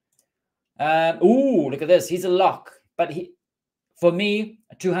 Ooh, look at this. He's a lock. But for me,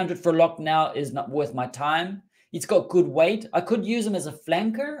 a 200 for a lock now is not worth my time. He's got good weight. I could use him as a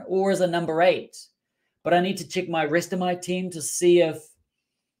flanker or as a number 8. But I need to check my rest of my team to see if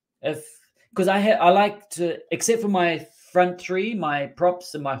because I like to, except for my front 3, my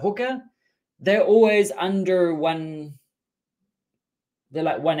props and my hooker, they're always under one. They're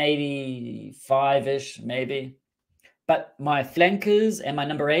like 185-ish maybe. But my flankers and my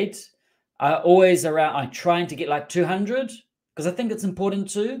number 8 are always around. I'm trying to get like 200 because I think it's important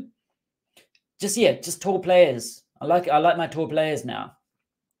too. Just tall players. I like my tall players now.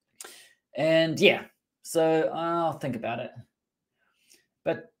 And yeah, so I'll think about it.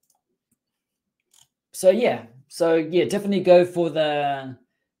 But definitely go for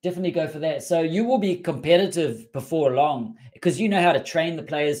that. So you will be competitive before long because you know how to train the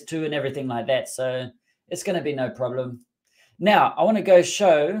players too and everything like that. So it's going to be no problem. Now, I want to go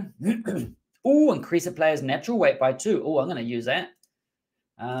show, increase a player's natural weight by 2. I'm going to use that.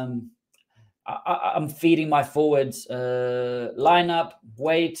 I'm feeding my forwards lineup,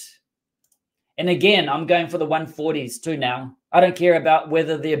 weight. And again, I'm going for the 140s too now. I don't care about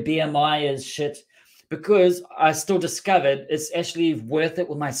whether their BMI is shit because I still discovered it's actually worth it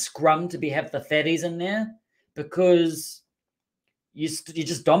with my scrum to have the fatties in there because you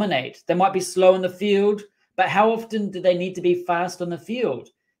just dominate. They might be slow in the field, but how often do they need to be fast on the field?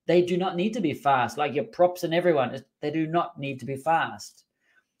 They do not need to be fast. Like your props and everyone, they do not need to be fast.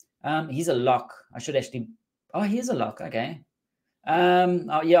 He's a lock. I should actually. Oh, he's a lock. Okay. I'm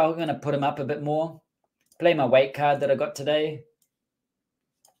going to put him up a bit more. Play my weight card that I got today.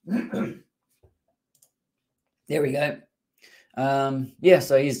 There we go.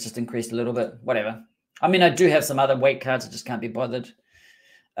 So he's just increased a little bit. Whatever. I mean, I do have some other weight cards. I just can't be bothered.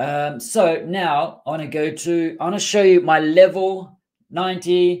 So now I want to show you my level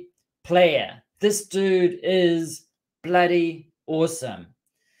 90 player. This dude is bloody awesome.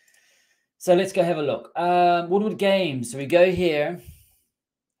 So let's go have a look. Woodward Games. So we go here.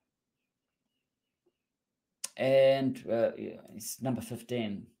 And it's number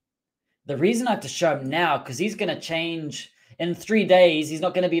 15. The reason I have to show him now, because he's going to change in 3 days. He's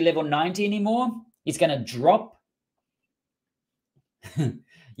not going to be level 90 anymore. He's going to drop.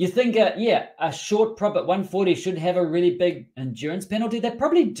 You think, a short prop at 140 should have a really big endurance penalty? They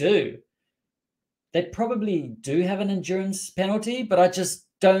probably do. They probably do have an endurance penalty, but I just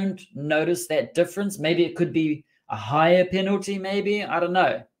don't notice that difference. Maybe it could be a higher penalty, maybe. I don't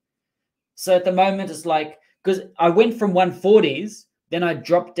know. So at the moment, it's like, because I went from 140s, then I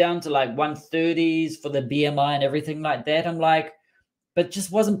dropped down to like 130s for the BMI and everything like that. I'm like, but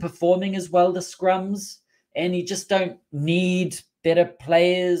just wasn't performing as well, the scrums. And you just don't need better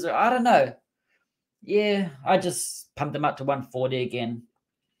players. Or I don't know. Yeah, I just pumped them up to 140 again.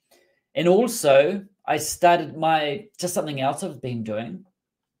 And also, I started just something else I've been doing.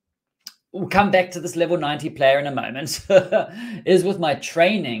 We'll come back to this level 90 player in a moment. Is with my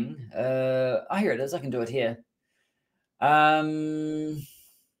training. Here it is. I can do it here.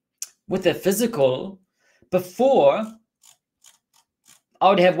 With the physical, before I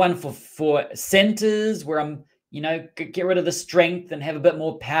would have one for centers where I'm, get rid of the strength and have a bit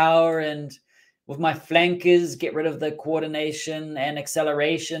more power, and with my flankers, get rid of the coordination and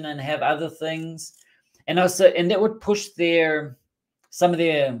acceleration and have other things. And that would push some of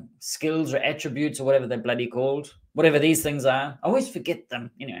their skills or attributes or whatever they're bloody called, whatever these things are. I always forget them,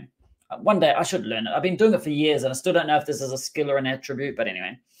 One day I should learn it. I've been doing it for years and I still don't know if this is a skill or an attribute. But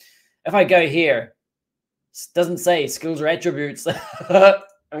anyway, if I go here, it doesn't say skills or attributes.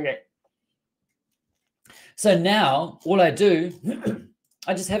 Okay. So now all I do,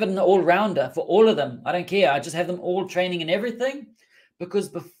 I just have it an all-rounder for all of them. I don't care. I just have them all training and everything,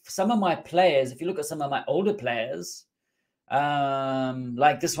 because some of my players, if you look at some of my older players,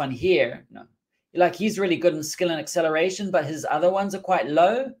 Like this one here. No, like he's really good in skill and acceleration, but his other ones are quite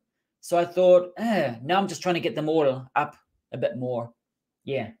low. So I thought, now I'm just trying to get them all up a bit more.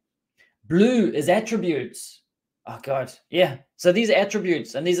 Yeah. Blue is attributes. Oh, God. Yeah. So these are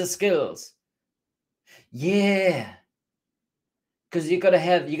attributes and these are skills. Yeah. Because you got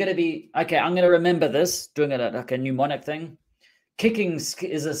to be, okay, I'm going to remember this, doing it like a mnemonic thing. Kicking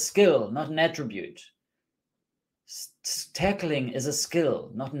is a skill, not an attribute. Tackling is a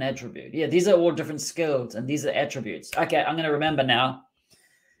skill, not an attribute. Yeah, these are all different skills and these are attributes. Okay, I'm going to remember now.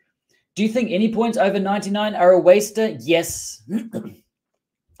 Do you think any points over 99 are a waster? Yes.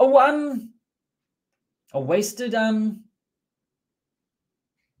 A wasted, I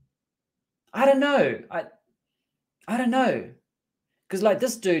don't know. I don't know. Because like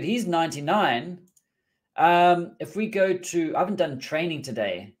this dude, he's 99. If we go to, I haven't done training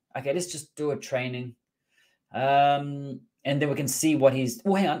today. Okay, let's just do a training. And then we can see what he's,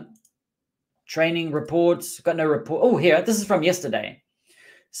 oh, hang on. Training reports, got no report. Oh, here, this is from yesterday.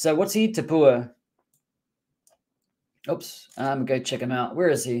 So what's he? Tapua. Oops, go check him out. Where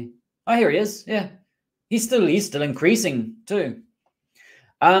is he? Oh, here he is. Yeah, he's still increasing too.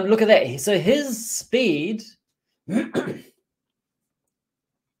 Look at that. So his speed.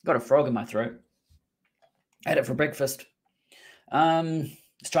 Got a frog in my throat. I had it for breakfast.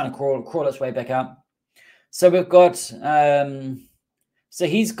 It's trying to crawl its way back up. So we've got. So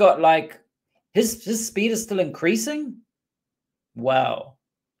he's got like his speed is still increasing. Wow.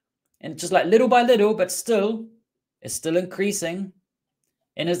 And just like little by little, but still, it's still increasing.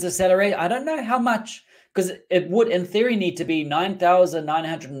 And his acceleration, I don't know how much, because it would, in theory, need to be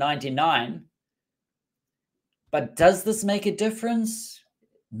 9,999. But does this make a difference?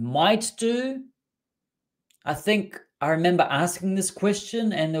 Might do. I think I remember asking this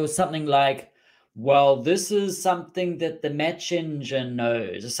question, and there was something like, well, this is something that the match engine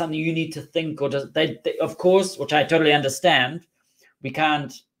knows, or something you need to think, or does they of course, which I totally understand, we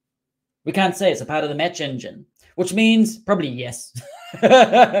can't say it's a part of the match engine, which means probably yes.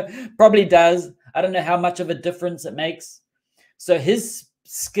 Probably does. I don't know how much of a difference it makes. So his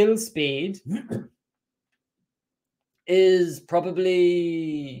skill speed is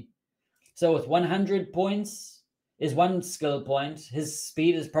probably, so with 100 points is one skill point. His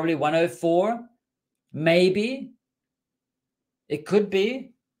speed is probably 104. Maybe. It could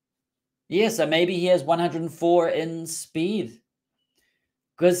be. Yeah, so maybe he has 104 in speed.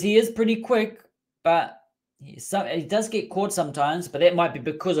 Because he is pretty quick, but he does get caught sometimes, but that might be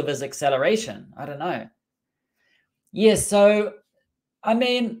because of his acceleration. I don't know. Yeah, so, I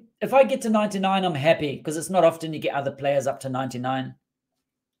mean, if I get to 99, I'm happy, because it's not often you get other players up to 99.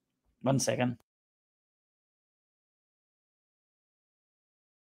 1 second.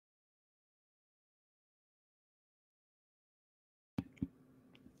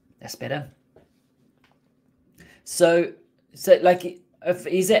 That's better. So like, if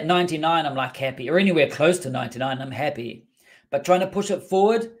he's at 99, I'm like happy, or anywhere close to 99, I'm happy. But trying to push it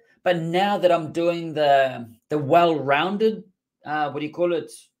forward. But now that I'm doing the well-rounded, what do you call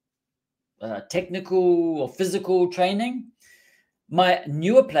it? Technical or physical training, my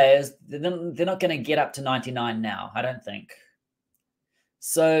newer players, they're not going to get up to 99 now, I don't think.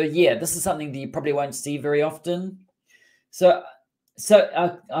 So yeah, this is something that you probably won't see very often. So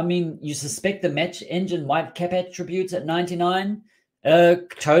I mean, you suspect the match engine might cap attributes at 99?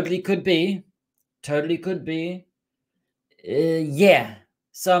 Totally could be. Totally could be. Yeah.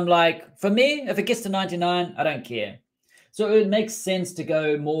 So I'm like, for me, if it gets to 99, I don't care. So it makes sense to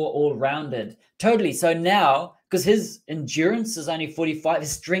go more all-rounded. Totally. So now, because his endurance is only 45,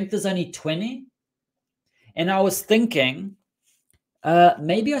 his strength is only 20. And I was thinking,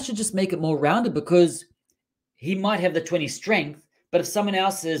 maybe I should just make it more rounded, because he might have the 20 strength, but if someone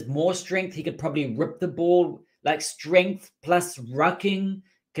else has more strength, he could probably rip the ball. Like strength plus rucking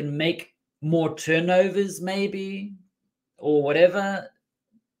can make more turnovers maybe, or whatever.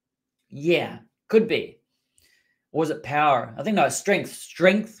 Yeah, could be. Or is it power? I think no, strength.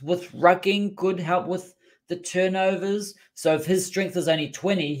 Strength with rucking could help with the turnovers. So if his strength is only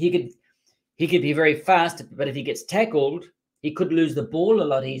 20, he could be very fast, but if he gets tackled, he could lose the ball a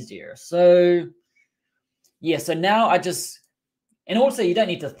lot easier. So yeah, so now and also you don't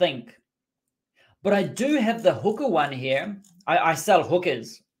need to think. But I do have the hooker one here. I sell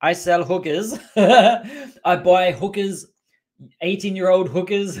hookers. I buy hookers, 18-year-old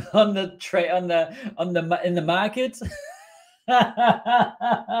hookers in the market.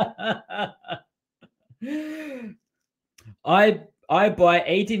 I buy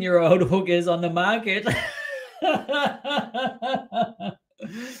 18-year-old hookers on the market.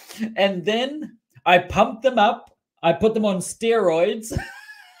 And then I pump them up. I put them on steroids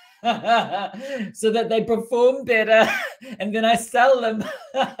so that they perform better, and then I sell them.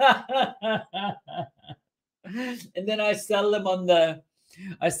 And then I sell them on the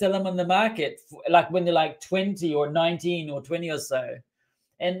market, like when they're like 20 or 19 or 20 or so.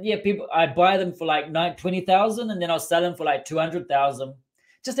 And yeah, I buy them for like 20,000, and then I'll sell them for like 200,000.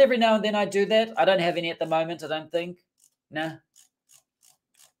 Just every now and then I do that. I don't have any at the moment, I don't think. No.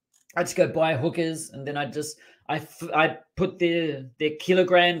 I just go buy hookers, and then I put their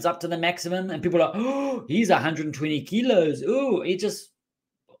kilograms up to the maximum, and people are like, oh, he's 120 kilos. Oh, he just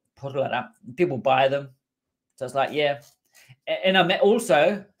put it up. People buy them. So it's like, yeah. And I'm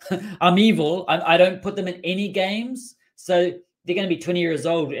also, I'm evil. I don't put them in any games. So they're going to be 20 years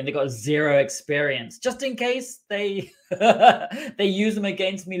old and they've got 0 experience, just in case they they use them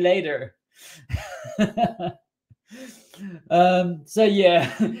against me later. So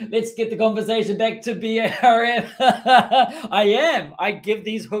yeah, let's get the conversation back to BRM. I give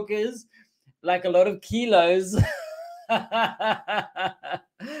these hookers like a lot of kilos.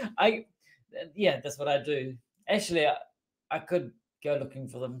 Yeah, that's what I do. Actually, I could go looking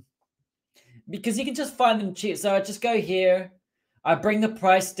for them because you can just find them cheap. So I just go here. I bring the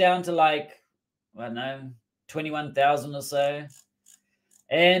price down to like, I don't know, 21,000 or so.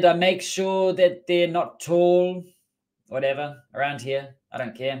 And I make sure that they're not tall, whatever, around here. I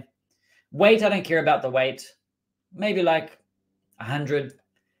don't care. Weight, I don't care about the weight. Maybe like 100,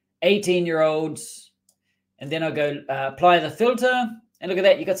 18-year-olds. And then I'll go apply the filter. And look at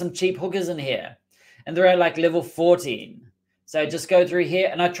that, you got some cheap hookers in here. And they're at like level 14. So I just go through here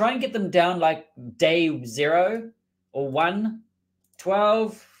and I try and get them down like day 0 or 1,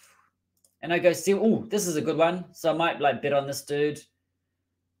 12. And I go see, oh, this is a good one. So I might like bid on this dude.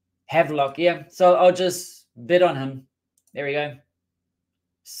 Havelock, yeah. So I'll just bid on him. There we go.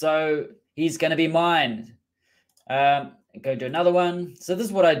 So he's going to be mine. Go do another one. So this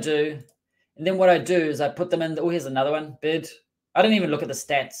is what I do. And then what I do is I put them in. Oh, here's another one. Bid. I don't even look at the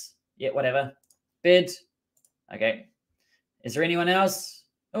stats. Yeah, whatever. Bid. Okay. Is there anyone else?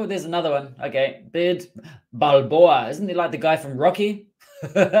 Oh, there's another one. Okay. Bid. Balboa. Isn't he like the guy from Rocky?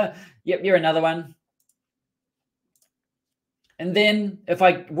 Yep, you're another one. And then if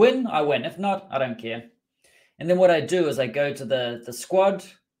I win, I win. If not, I don't care. And then what I do is I go to the squad.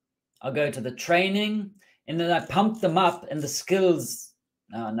 I'll go to the training. And then I pump them up in the skills.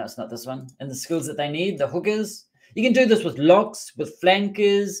 Oh, no, it's not this one. And the skills that they need, the hookers. You can do this with locks, with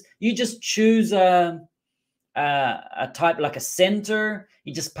flankers. You just choose a type like a center.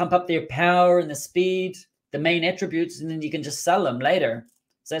 You just pump up their power and the speed, the main attributes, and then you can just sell them later.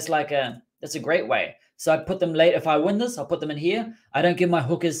 So that's a great way. So I put them later. If I win this, I'll put them in here. I don't give my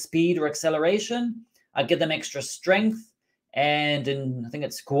hookers speed or acceleration. I give them extra strength and I think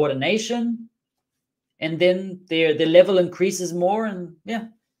it's coordination. And then their level increases more. And yeah,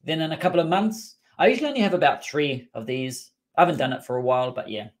 then in a couple of months, I usually only have about 3 of these. I haven't done it for a while, but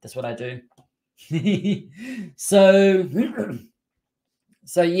yeah, that's what I do. So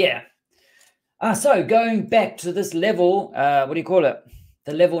yeah. So going back to this level, what do you call it?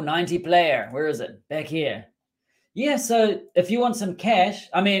 The level 90 player. Where is it? Back here. Yeah, so if you want some cash,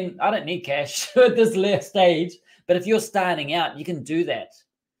 I mean, I don't need cash at this last stage, but if you're starting out, you can do that.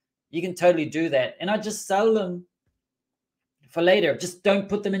 You can totally do that. And I just sell them for later. Just don't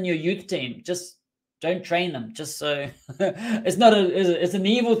put them in your youth team. Just don't train them. Just so it's an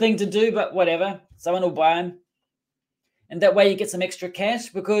evil thing to do, but whatever. Someone will buy them. And that way you get some extra cash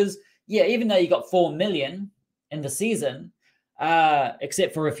because, yeah, even though you got 4 million in the season,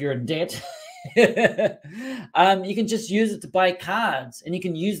 except for if you're in debt, you can just use it to buy cards. And you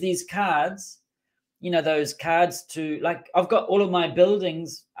can use these cards, you know, those cards to, like, I've got all of my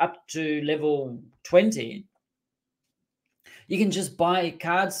buildings up to level 20. You can just buy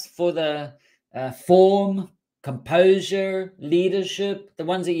cards for the form, composure, leadership, the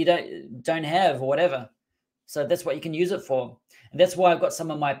ones that you don't have or whatever. So that's what you can use it for. And that's why I've got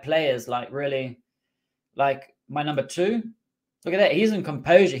some of my players, like, really, like my number 2. Look at that. He's in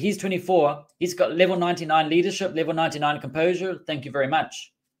composure. He's 24. He's got level 99 leadership, level 99 composure. Thank you very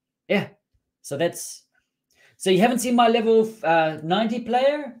much. Yeah. So you haven't seen my level 90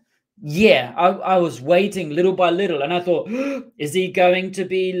 player? Yeah, I was waiting little by little, and I thought, is he going to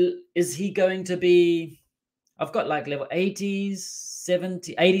be, I've got like level 80s,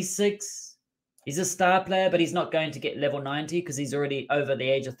 70, 86. He's a star player, but he's not going to get level 90 because he's already over the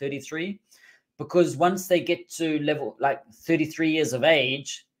age of 33. Because once they get to level like 33 years of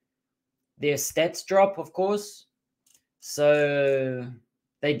age, their stats drop, of course. So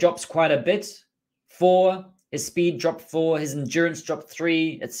they drops quite a bit. 4, his speed dropped 4, his endurance dropped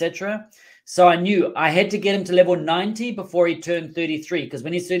 3, etc. So I knew I had to get him to level 90 before he turned 33, because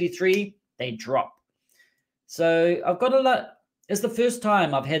when he's 33, they drop. So I've got a lot. It's the first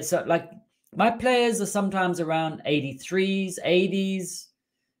time I've had my players are sometimes around 83s, 80s.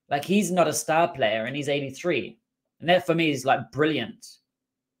 Like, he's not a star player and he's 83. And that for me is like brilliant.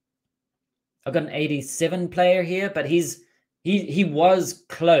 I've got an 87 player here, but he was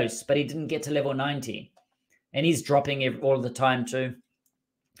close, but he didn't get to level 90. And he's dropping all the time too.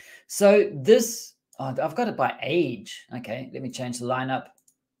 So this, I've got it by age. Okay, let me change the lineup.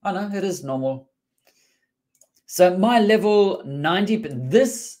 Oh no, it is normal. So my level 90, but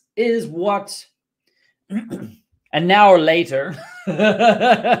this is what an hour later,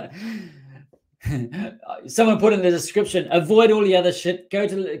 someone put in the description, avoid all the other shit, go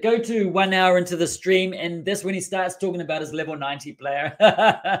to 1 hour into the stream, and that's when he starts talking about his level 90 player.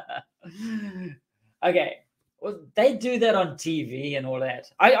 Okay, well, they do that on TV and all that.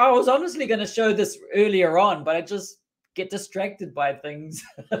 I was honestly going to show this earlier on, but I just get distracted by things.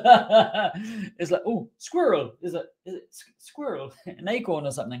 It's like, oh, squirrel. Is it squirrel? An acorn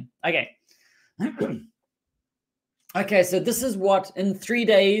or something. Okay. Okay, so this is what, in 3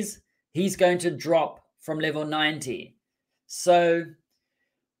 days, he's going to drop from level 90. So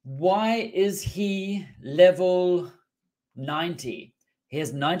why is he level 90? He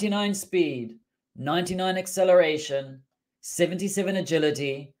has 99 speed, 99 acceleration, 77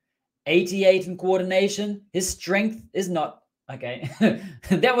 agility, 88 in coordination. His strength is not, okay,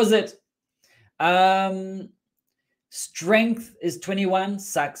 that was it. Strength is 21,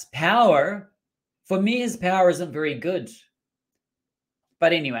 sucks. Power, for me, his power isn't very good.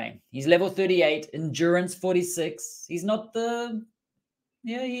 But anyway, he's level 38, endurance 46. He's not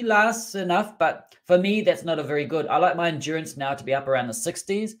he lasts enough, but for me, that's not a very good. I like my endurance now to be up around the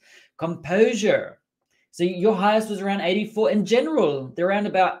 60s. Composure. So your highest was around 84. In general, they're around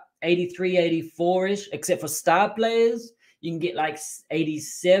about 83, 84-ish, except for star players. You can get like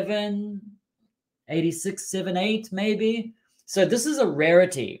 87, 86, 78 maybe. So this is a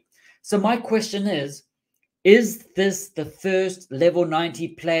rarity. So my question is this the first level 90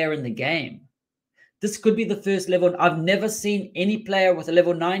 player in the game? This could be the first level. I've never seen any player with a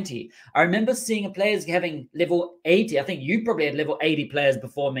level 90. I remember seeing players having level 80. I think you probably had level 80 players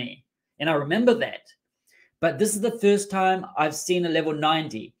before me. And I remember that. But this is the first time I've seen a level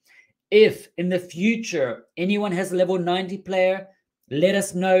 90. If in the future anyone has a level 90 player, let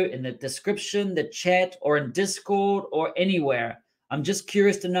us know in the description, the chat, or in Discord or anywhere. I'm just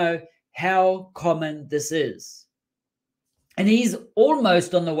curious to know how common this is. And he's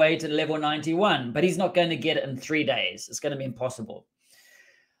almost on the way to level 91, but he's not going to get it in 3 days. It's going to be impossible.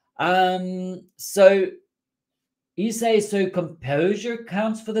 So you say, so composure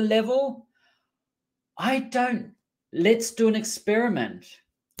counts for the level? I don't. Let's do an experiment.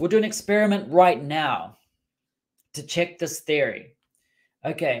 We'll do an experiment right now to check this theory.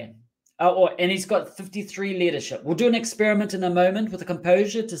 Okay. And he's got 53 leadership. We'll do an experiment in a moment with the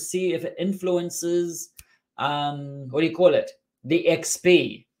composure to see if it influences, what do you call it? The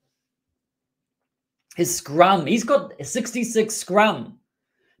XP. His scrum. He's got 66 scrum.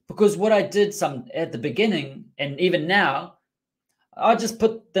 Because what I did at the beginning, and even now, I just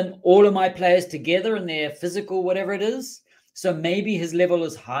put all of my players together in their physical, whatever it is. So maybe his level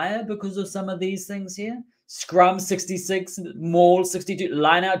is higher because of some of these things here. Scrum 66, maul 62,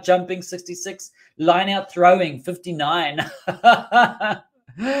 line out jumping 66, line out throwing 59,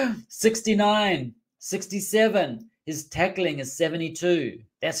 69, 67. His tackling is 72.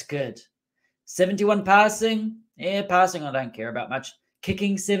 That's good. 71 passing. Yeah, passing I don't care about much.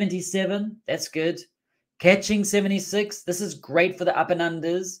 Kicking 77. That's good. Catching 76. This is great for the up and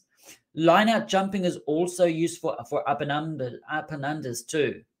unders. Line out jumping is also useful for up and unders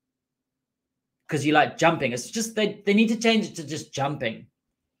too. Because you like jumping. It's just they need to change it to just jumping.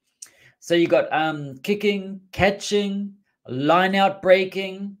 So you got kicking, catching, line out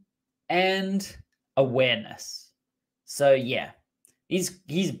breaking, and awareness. So yeah, he's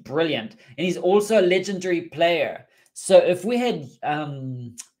brilliant. And he's also a legendary player. So if we had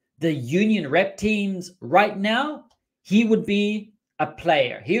the union rep teams right now, he would be a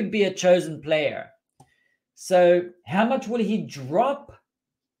player. He would be a chosen player. So how much will he drop?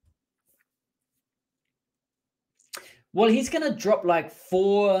 Well, he's going to drop like 3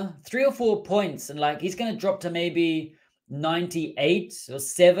 or 4 points. And like he's going to drop to maybe 98 or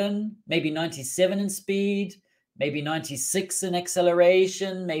 7, maybe 97 in speed, maybe 96 in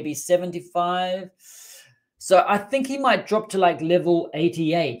acceleration, maybe 75. So I think he might drop to like level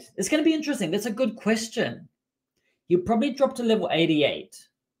 88. It's going to be interesting. That's a good question. He'll probably drop to level 88.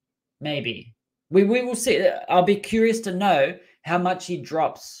 Maybe. We will see. I'll be curious to know how much he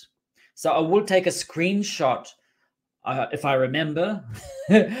drops. So I will take a screenshot, if I remember,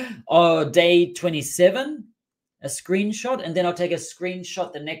 or day 27, a screenshot, and then I'll take a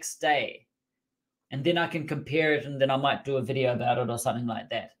screenshot the next day. And then I can compare it, and then I might do a video about it or something like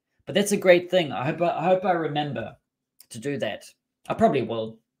that. But that's a great thing. I hope I remember to do that. I probably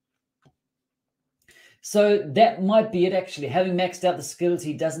will. So that might be it, actually. Having maxed out the skills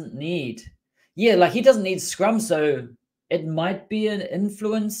he doesn't need. Yeah, like he doesn't need Scrum, so it might be an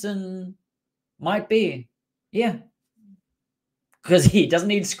influence, and might be. Yeah. Because he doesn't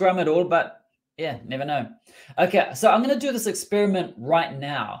need Scrum at all, but yeah, never know. Okay, so I'm going to do this experiment right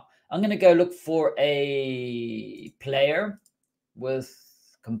now. I'm going to go look for a player with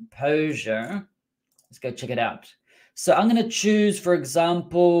composure. Let's go check it out. So I'm going to choose, for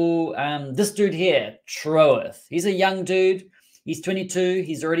example, this dude here, Troeth. He's a young dude. He's 22.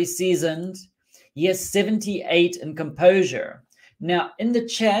 He's already seasoned. He has 78 in composure. Now, in the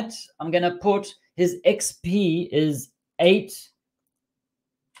chat, I'm going to put his XP is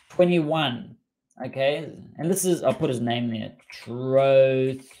 821. Okay, and this is, I'll put his name there,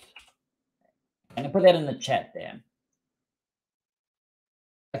 Troeth. I'm going to put that in the chat there.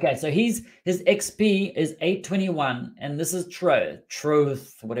 Okay, so his XP is 821, and this is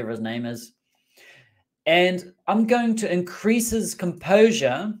Troeth, whatever his name is. And I'm going to increase his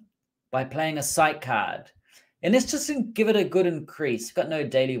composure by playing a sight card. And let's just give it a good increase. Got no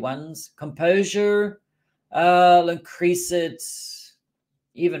daily ones. Composure, I'll increase it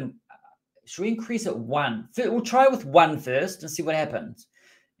even. Should we increase it 1? We'll try with 1 first and see what happens.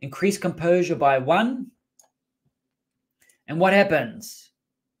 Increase composure by 1. And what happens?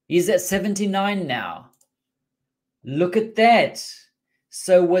 He's at 79 now. Look at that.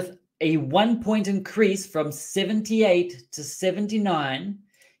 So with a 1-point increase from 78 to 79,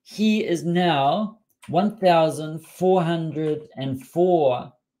 he is now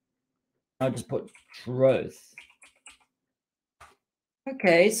 1,404. I'll just put Troeth.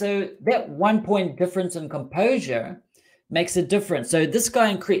 Okay, so that 1-point difference in composure makes a difference. So this guy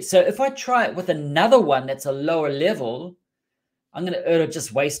increased. So if I try it with another one that's a lower level, I'm going to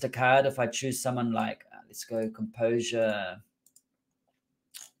just waste a card if I choose someone like, let's go composure.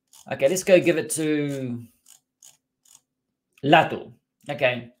 Okay, let's go give it to Latu.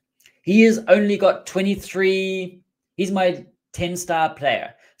 Okay, he has only got 23. He's my 10-star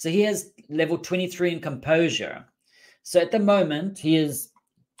player. So he has level 23 in composure. So at the moment, he is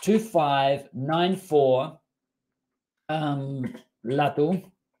 2594, Latu.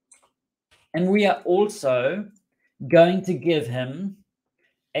 And we are also going to give him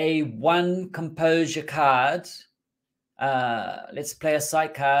a 1 composure card. Let's play a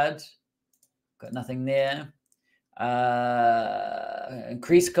sight card. Got nothing there.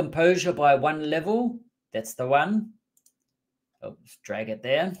 Increase composure by 1 level. That's the one. Oh, drag it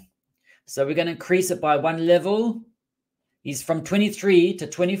there. So we're going to increase it by 1 level. He's from 23 to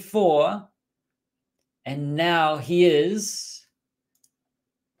 24. And now he is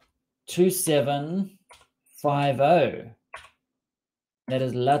 2750. That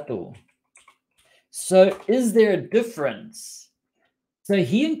is Latu. So is there a difference? So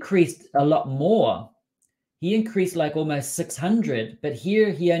he increased a lot more. He increased like almost 600, but here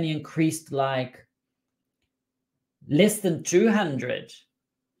he only increased like less than 200.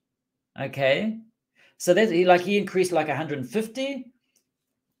 Okay. So that's like he increased like 150.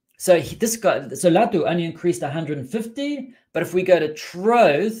 So this guy, so Latu only increased 150. But if we go to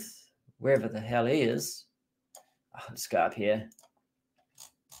Troeth, wherever the hell he is, let's go up here.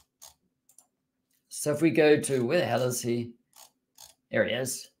 So if we go to, where the hell is he? There he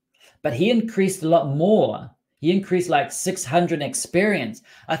is. But he increased a lot more. He increased like 600 experience.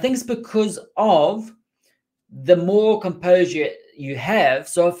 I think it's because of the more composure you have.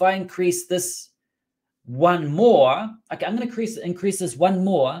 So if I increase this 1 more, okay, I'm going to increase this 1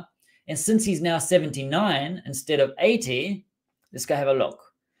 more. And since he's now 79 instead of 80, let's go have a look.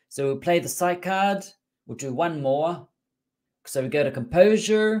 So we'll play the sight card. We'll do 1 more. So we go to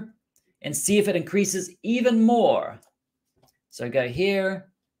composure and see if it increases even more. So go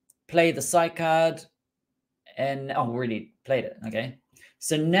here, play the sight card, and we already played it. Okay.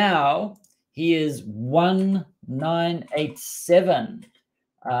 So now he is 1987,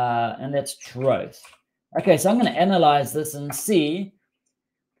 and that's Troeth. Okay, so I'm going to analyze this and see.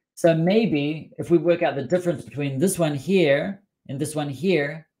 So maybe if we work out the difference between this one here and this one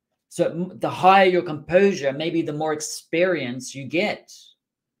here, so the higher your composure, maybe the more experience you get.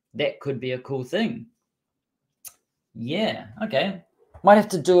 That could be a cool thing. Yeah, okay. Might have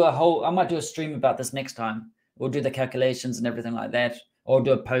to do I might do a stream about this next time. We'll do the calculations and everything like that. or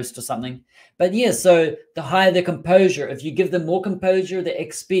do a post or something. But yeah, so the higher the composure, if you give them more composure, the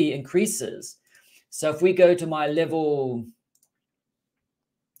XP increases. So if we go to my level,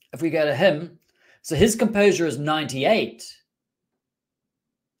 if we go to him, so his composure is 98.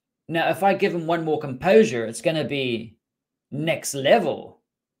 Now, if I give him one more composure, it's going to be next level.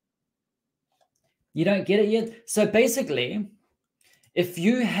 You don't get it yet? So basically, if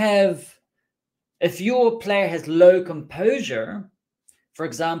your player has low composure, for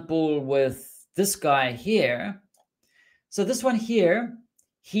example, with this guy here, so this one here,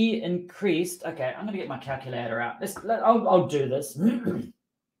 he increased. Okay, I'm going to get my calculator out. I'll do this.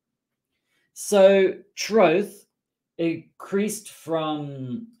 So Troth increased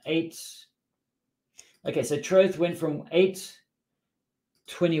from 8. Okay, so Troth went from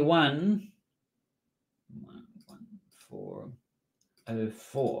 821.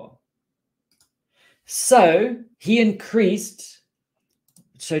 1404. So he increased.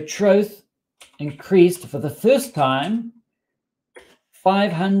 So Troth increased for the first time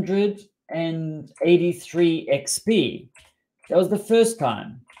 583 XP. That was the first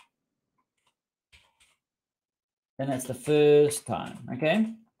time. And that's the first time,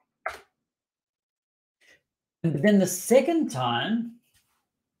 okay? And then the second time,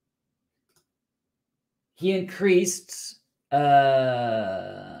 he increased. I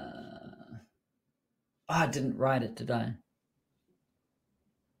didn't write it, did I?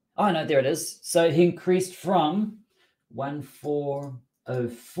 Oh, no, there it is. So he increased from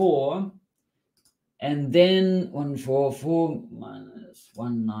 1404, and then 144 minus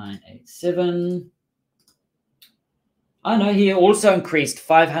 1987. I know he also increased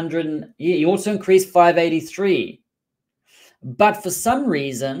 500. He also increased 583, but for some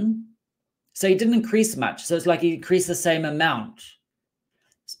reason, so he didn't increase much. So it's like he increased the same amount.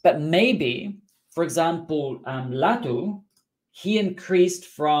 But maybe, for example, Latu, he increased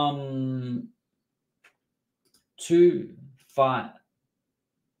from 5.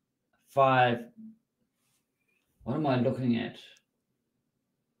 What am I looking at?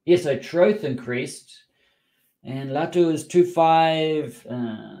 Yes, so Troth increased. And Latu is 25,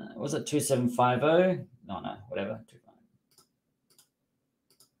 was it 2750? No, whatever. 25.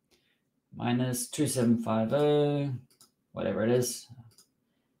 Minus 2750, whatever it is.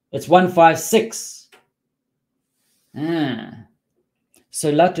 It's 156.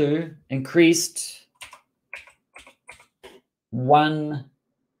 So Latu increased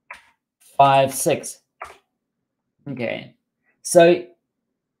 156. Okay. So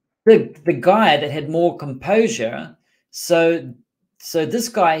the guy that had more composure, so this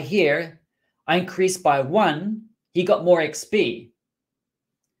guy here, I increased by 1, he got more XP.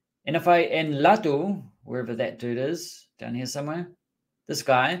 And Latu, wherever that dude is, down here somewhere, this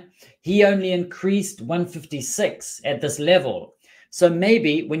guy, he only increased 156 at this level. So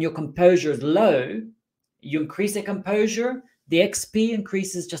maybe when your composure is low, you increase the composure, the XP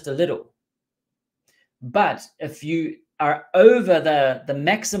increases just a little. But if you are over the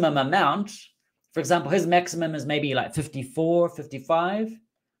maximum amount, for example, his maximum is maybe like 54, 55.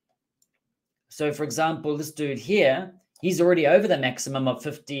 So for example, this dude here, he's already over the maximum of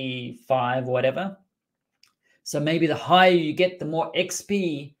 55 or whatever. So maybe the higher you get, the more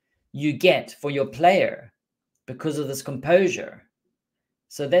XP you get for your player because of this composure.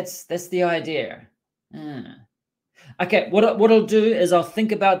 So that's the idea. Okay, what I'll do is I'll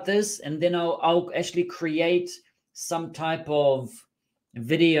think about this, and then I'll actually create some type of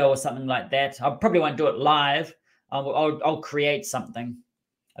video or something like that. I probably won't do it live. I'll create something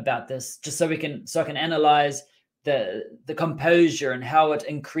about this just so I can analyze the composure and how it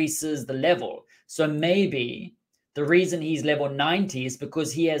increases the level. So maybe the reason he's level 90 is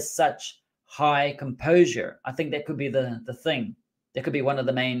because he has such high composure. I think that could be the thing. That could be one of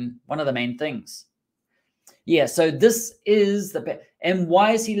the main things. Yeah, so this is and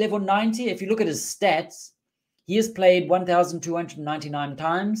why is he level 90? If you look at his stats, he has played 1,299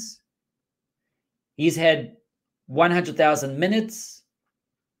 times. He's had 100,000 minutes.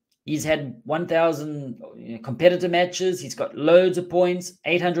 He's had 1,000 competitor matches. He's got loads of points,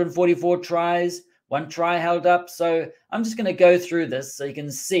 844 tries, 1 try held up. So I'm just going to go through this so you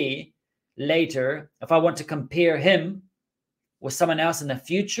can see later if I want to compare him with someone else in the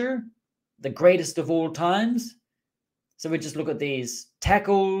future, the greatest of all times. So we just look at these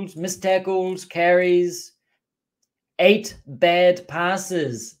tackles, missed tackles, carries, 8 bad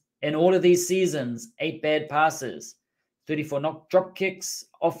passes in all of these seasons, 8 bad passes, 34 knock drop kicks,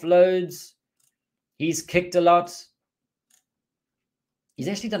 offloads. He's kicked a lot. He's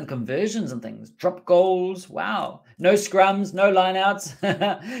actually done conversions and things, drop goals. Wow. No scrums, no lineouts.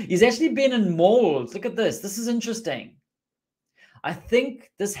 He's actually been in mauls. Look at this. This is interesting. I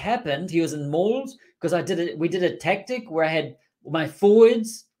think this happened. He was in mauls because we did a tactic where I had my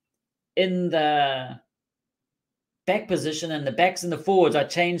forwards in the back position and the backs in the forwards. I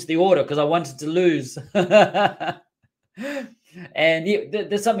changed the order because I wanted to lose. And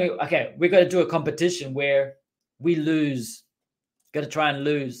there's something, okay, we got to do a competition where we lose. Got to try and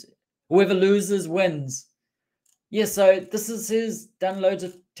lose. Whoever loses wins. Yeah, so this is his, done loads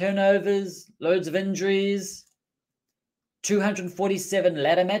of turnovers, loads of injuries, 247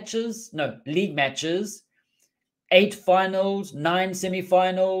 league matches, 8 finals, 9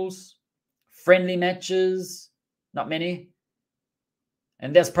 semi-finals, friendly matches, not many.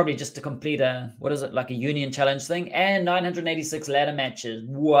 And that's probably just to complete like a union challenge thing, and 986 ladder matches.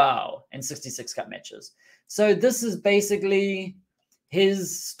 Wow. And 66 cup matches. So this is basically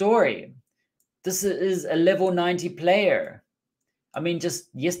his story. This is a level 90 player. I mean, just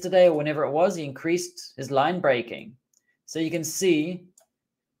yesterday or whenever it was, he increased his line breaking. So you can see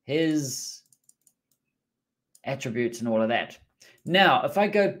his attributes and all of that. Now, if I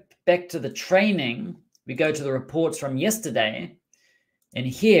go back to the training, we go to the reports from yesterday. And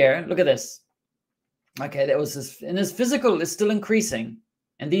here, look at this. Okay, that was his physical is still increasing.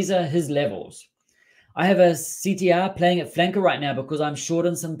 And these are his levels. I have a CTR playing at flanker right now because I'm short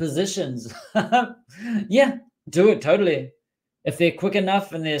in some positions. Yeah, do it, totally. If they're quick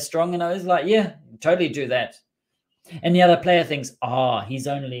enough and they're strong enough, it's like, yeah, totally do that. And the other player thinks, he's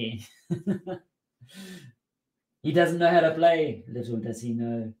only... he doesn't know how to play. Little does he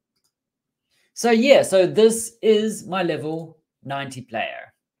know. So, yeah, so this is my level 90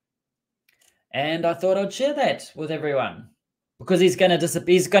 player. And I thought I'd share that with everyone because he's going to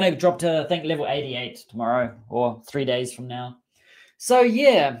disappear. He's going to drop to, I think, level 88 tomorrow or 3 days from now. So,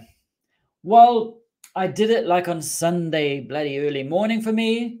 yeah, well, I did it like on Sunday, bloody early morning for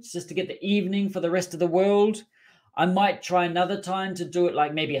me, just to get the evening for the rest of the world. I might try another time to do it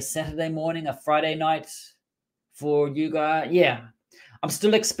like maybe a Saturday morning, a Friday night for you guys. Yeah, I'm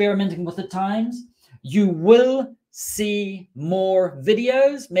still experimenting with the times. You will see more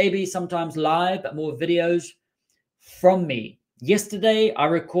videos, maybe sometimes live, but more videos from me. Yesterday, I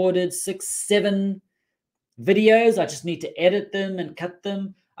recorded 6-7 videos. I just need to edit them and cut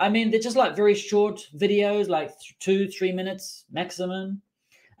them. I mean, they're just like very short videos, like 2-3 minutes maximum,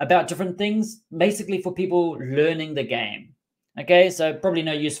 about different things, basically for people learning the game. Okay, so probably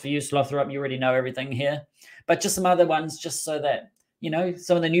no use for you, Slother Up. You already know everything here. But just some other ones just so that, you know,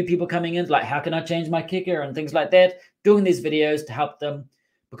 some of the new people coming in, like how can I change my kicker and things like that, doing these videos to help them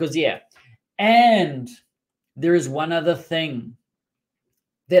because, yeah. And there is one other thing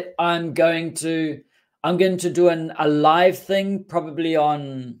that I'm going to do a live thing probably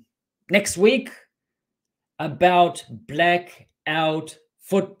on next week about blackout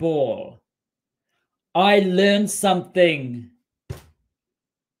football. I learned something.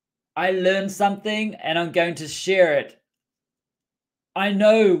 And I'm going to share it. I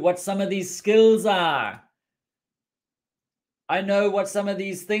know what some of these skills are. I know what some of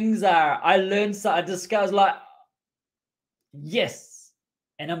these things are. I learned, I discussed like, yes.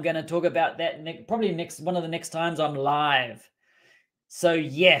 And I'm going to talk about that probably one of the next times I'm live. So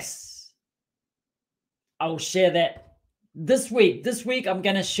yes, I'll share that this week. This week I'm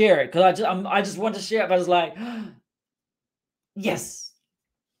going to share it because I just want to share it. But I was like, yes.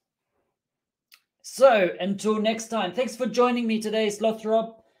 So until next time, thanks for joining me today,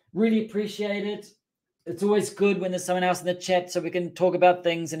 Slothrop. Really appreciate it. It's always good when there's someone else in the chat so we can talk about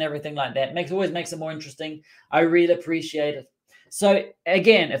things and everything like that. Always makes it more interesting. I really appreciate it. So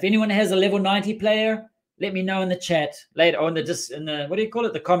again, if anyone has a level 90 player, let me know in the chat later or in the what do you call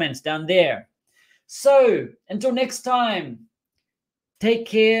it? The comments down there. So until next time, take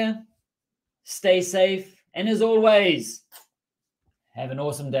care, stay safe, and as always, have an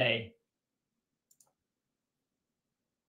awesome day.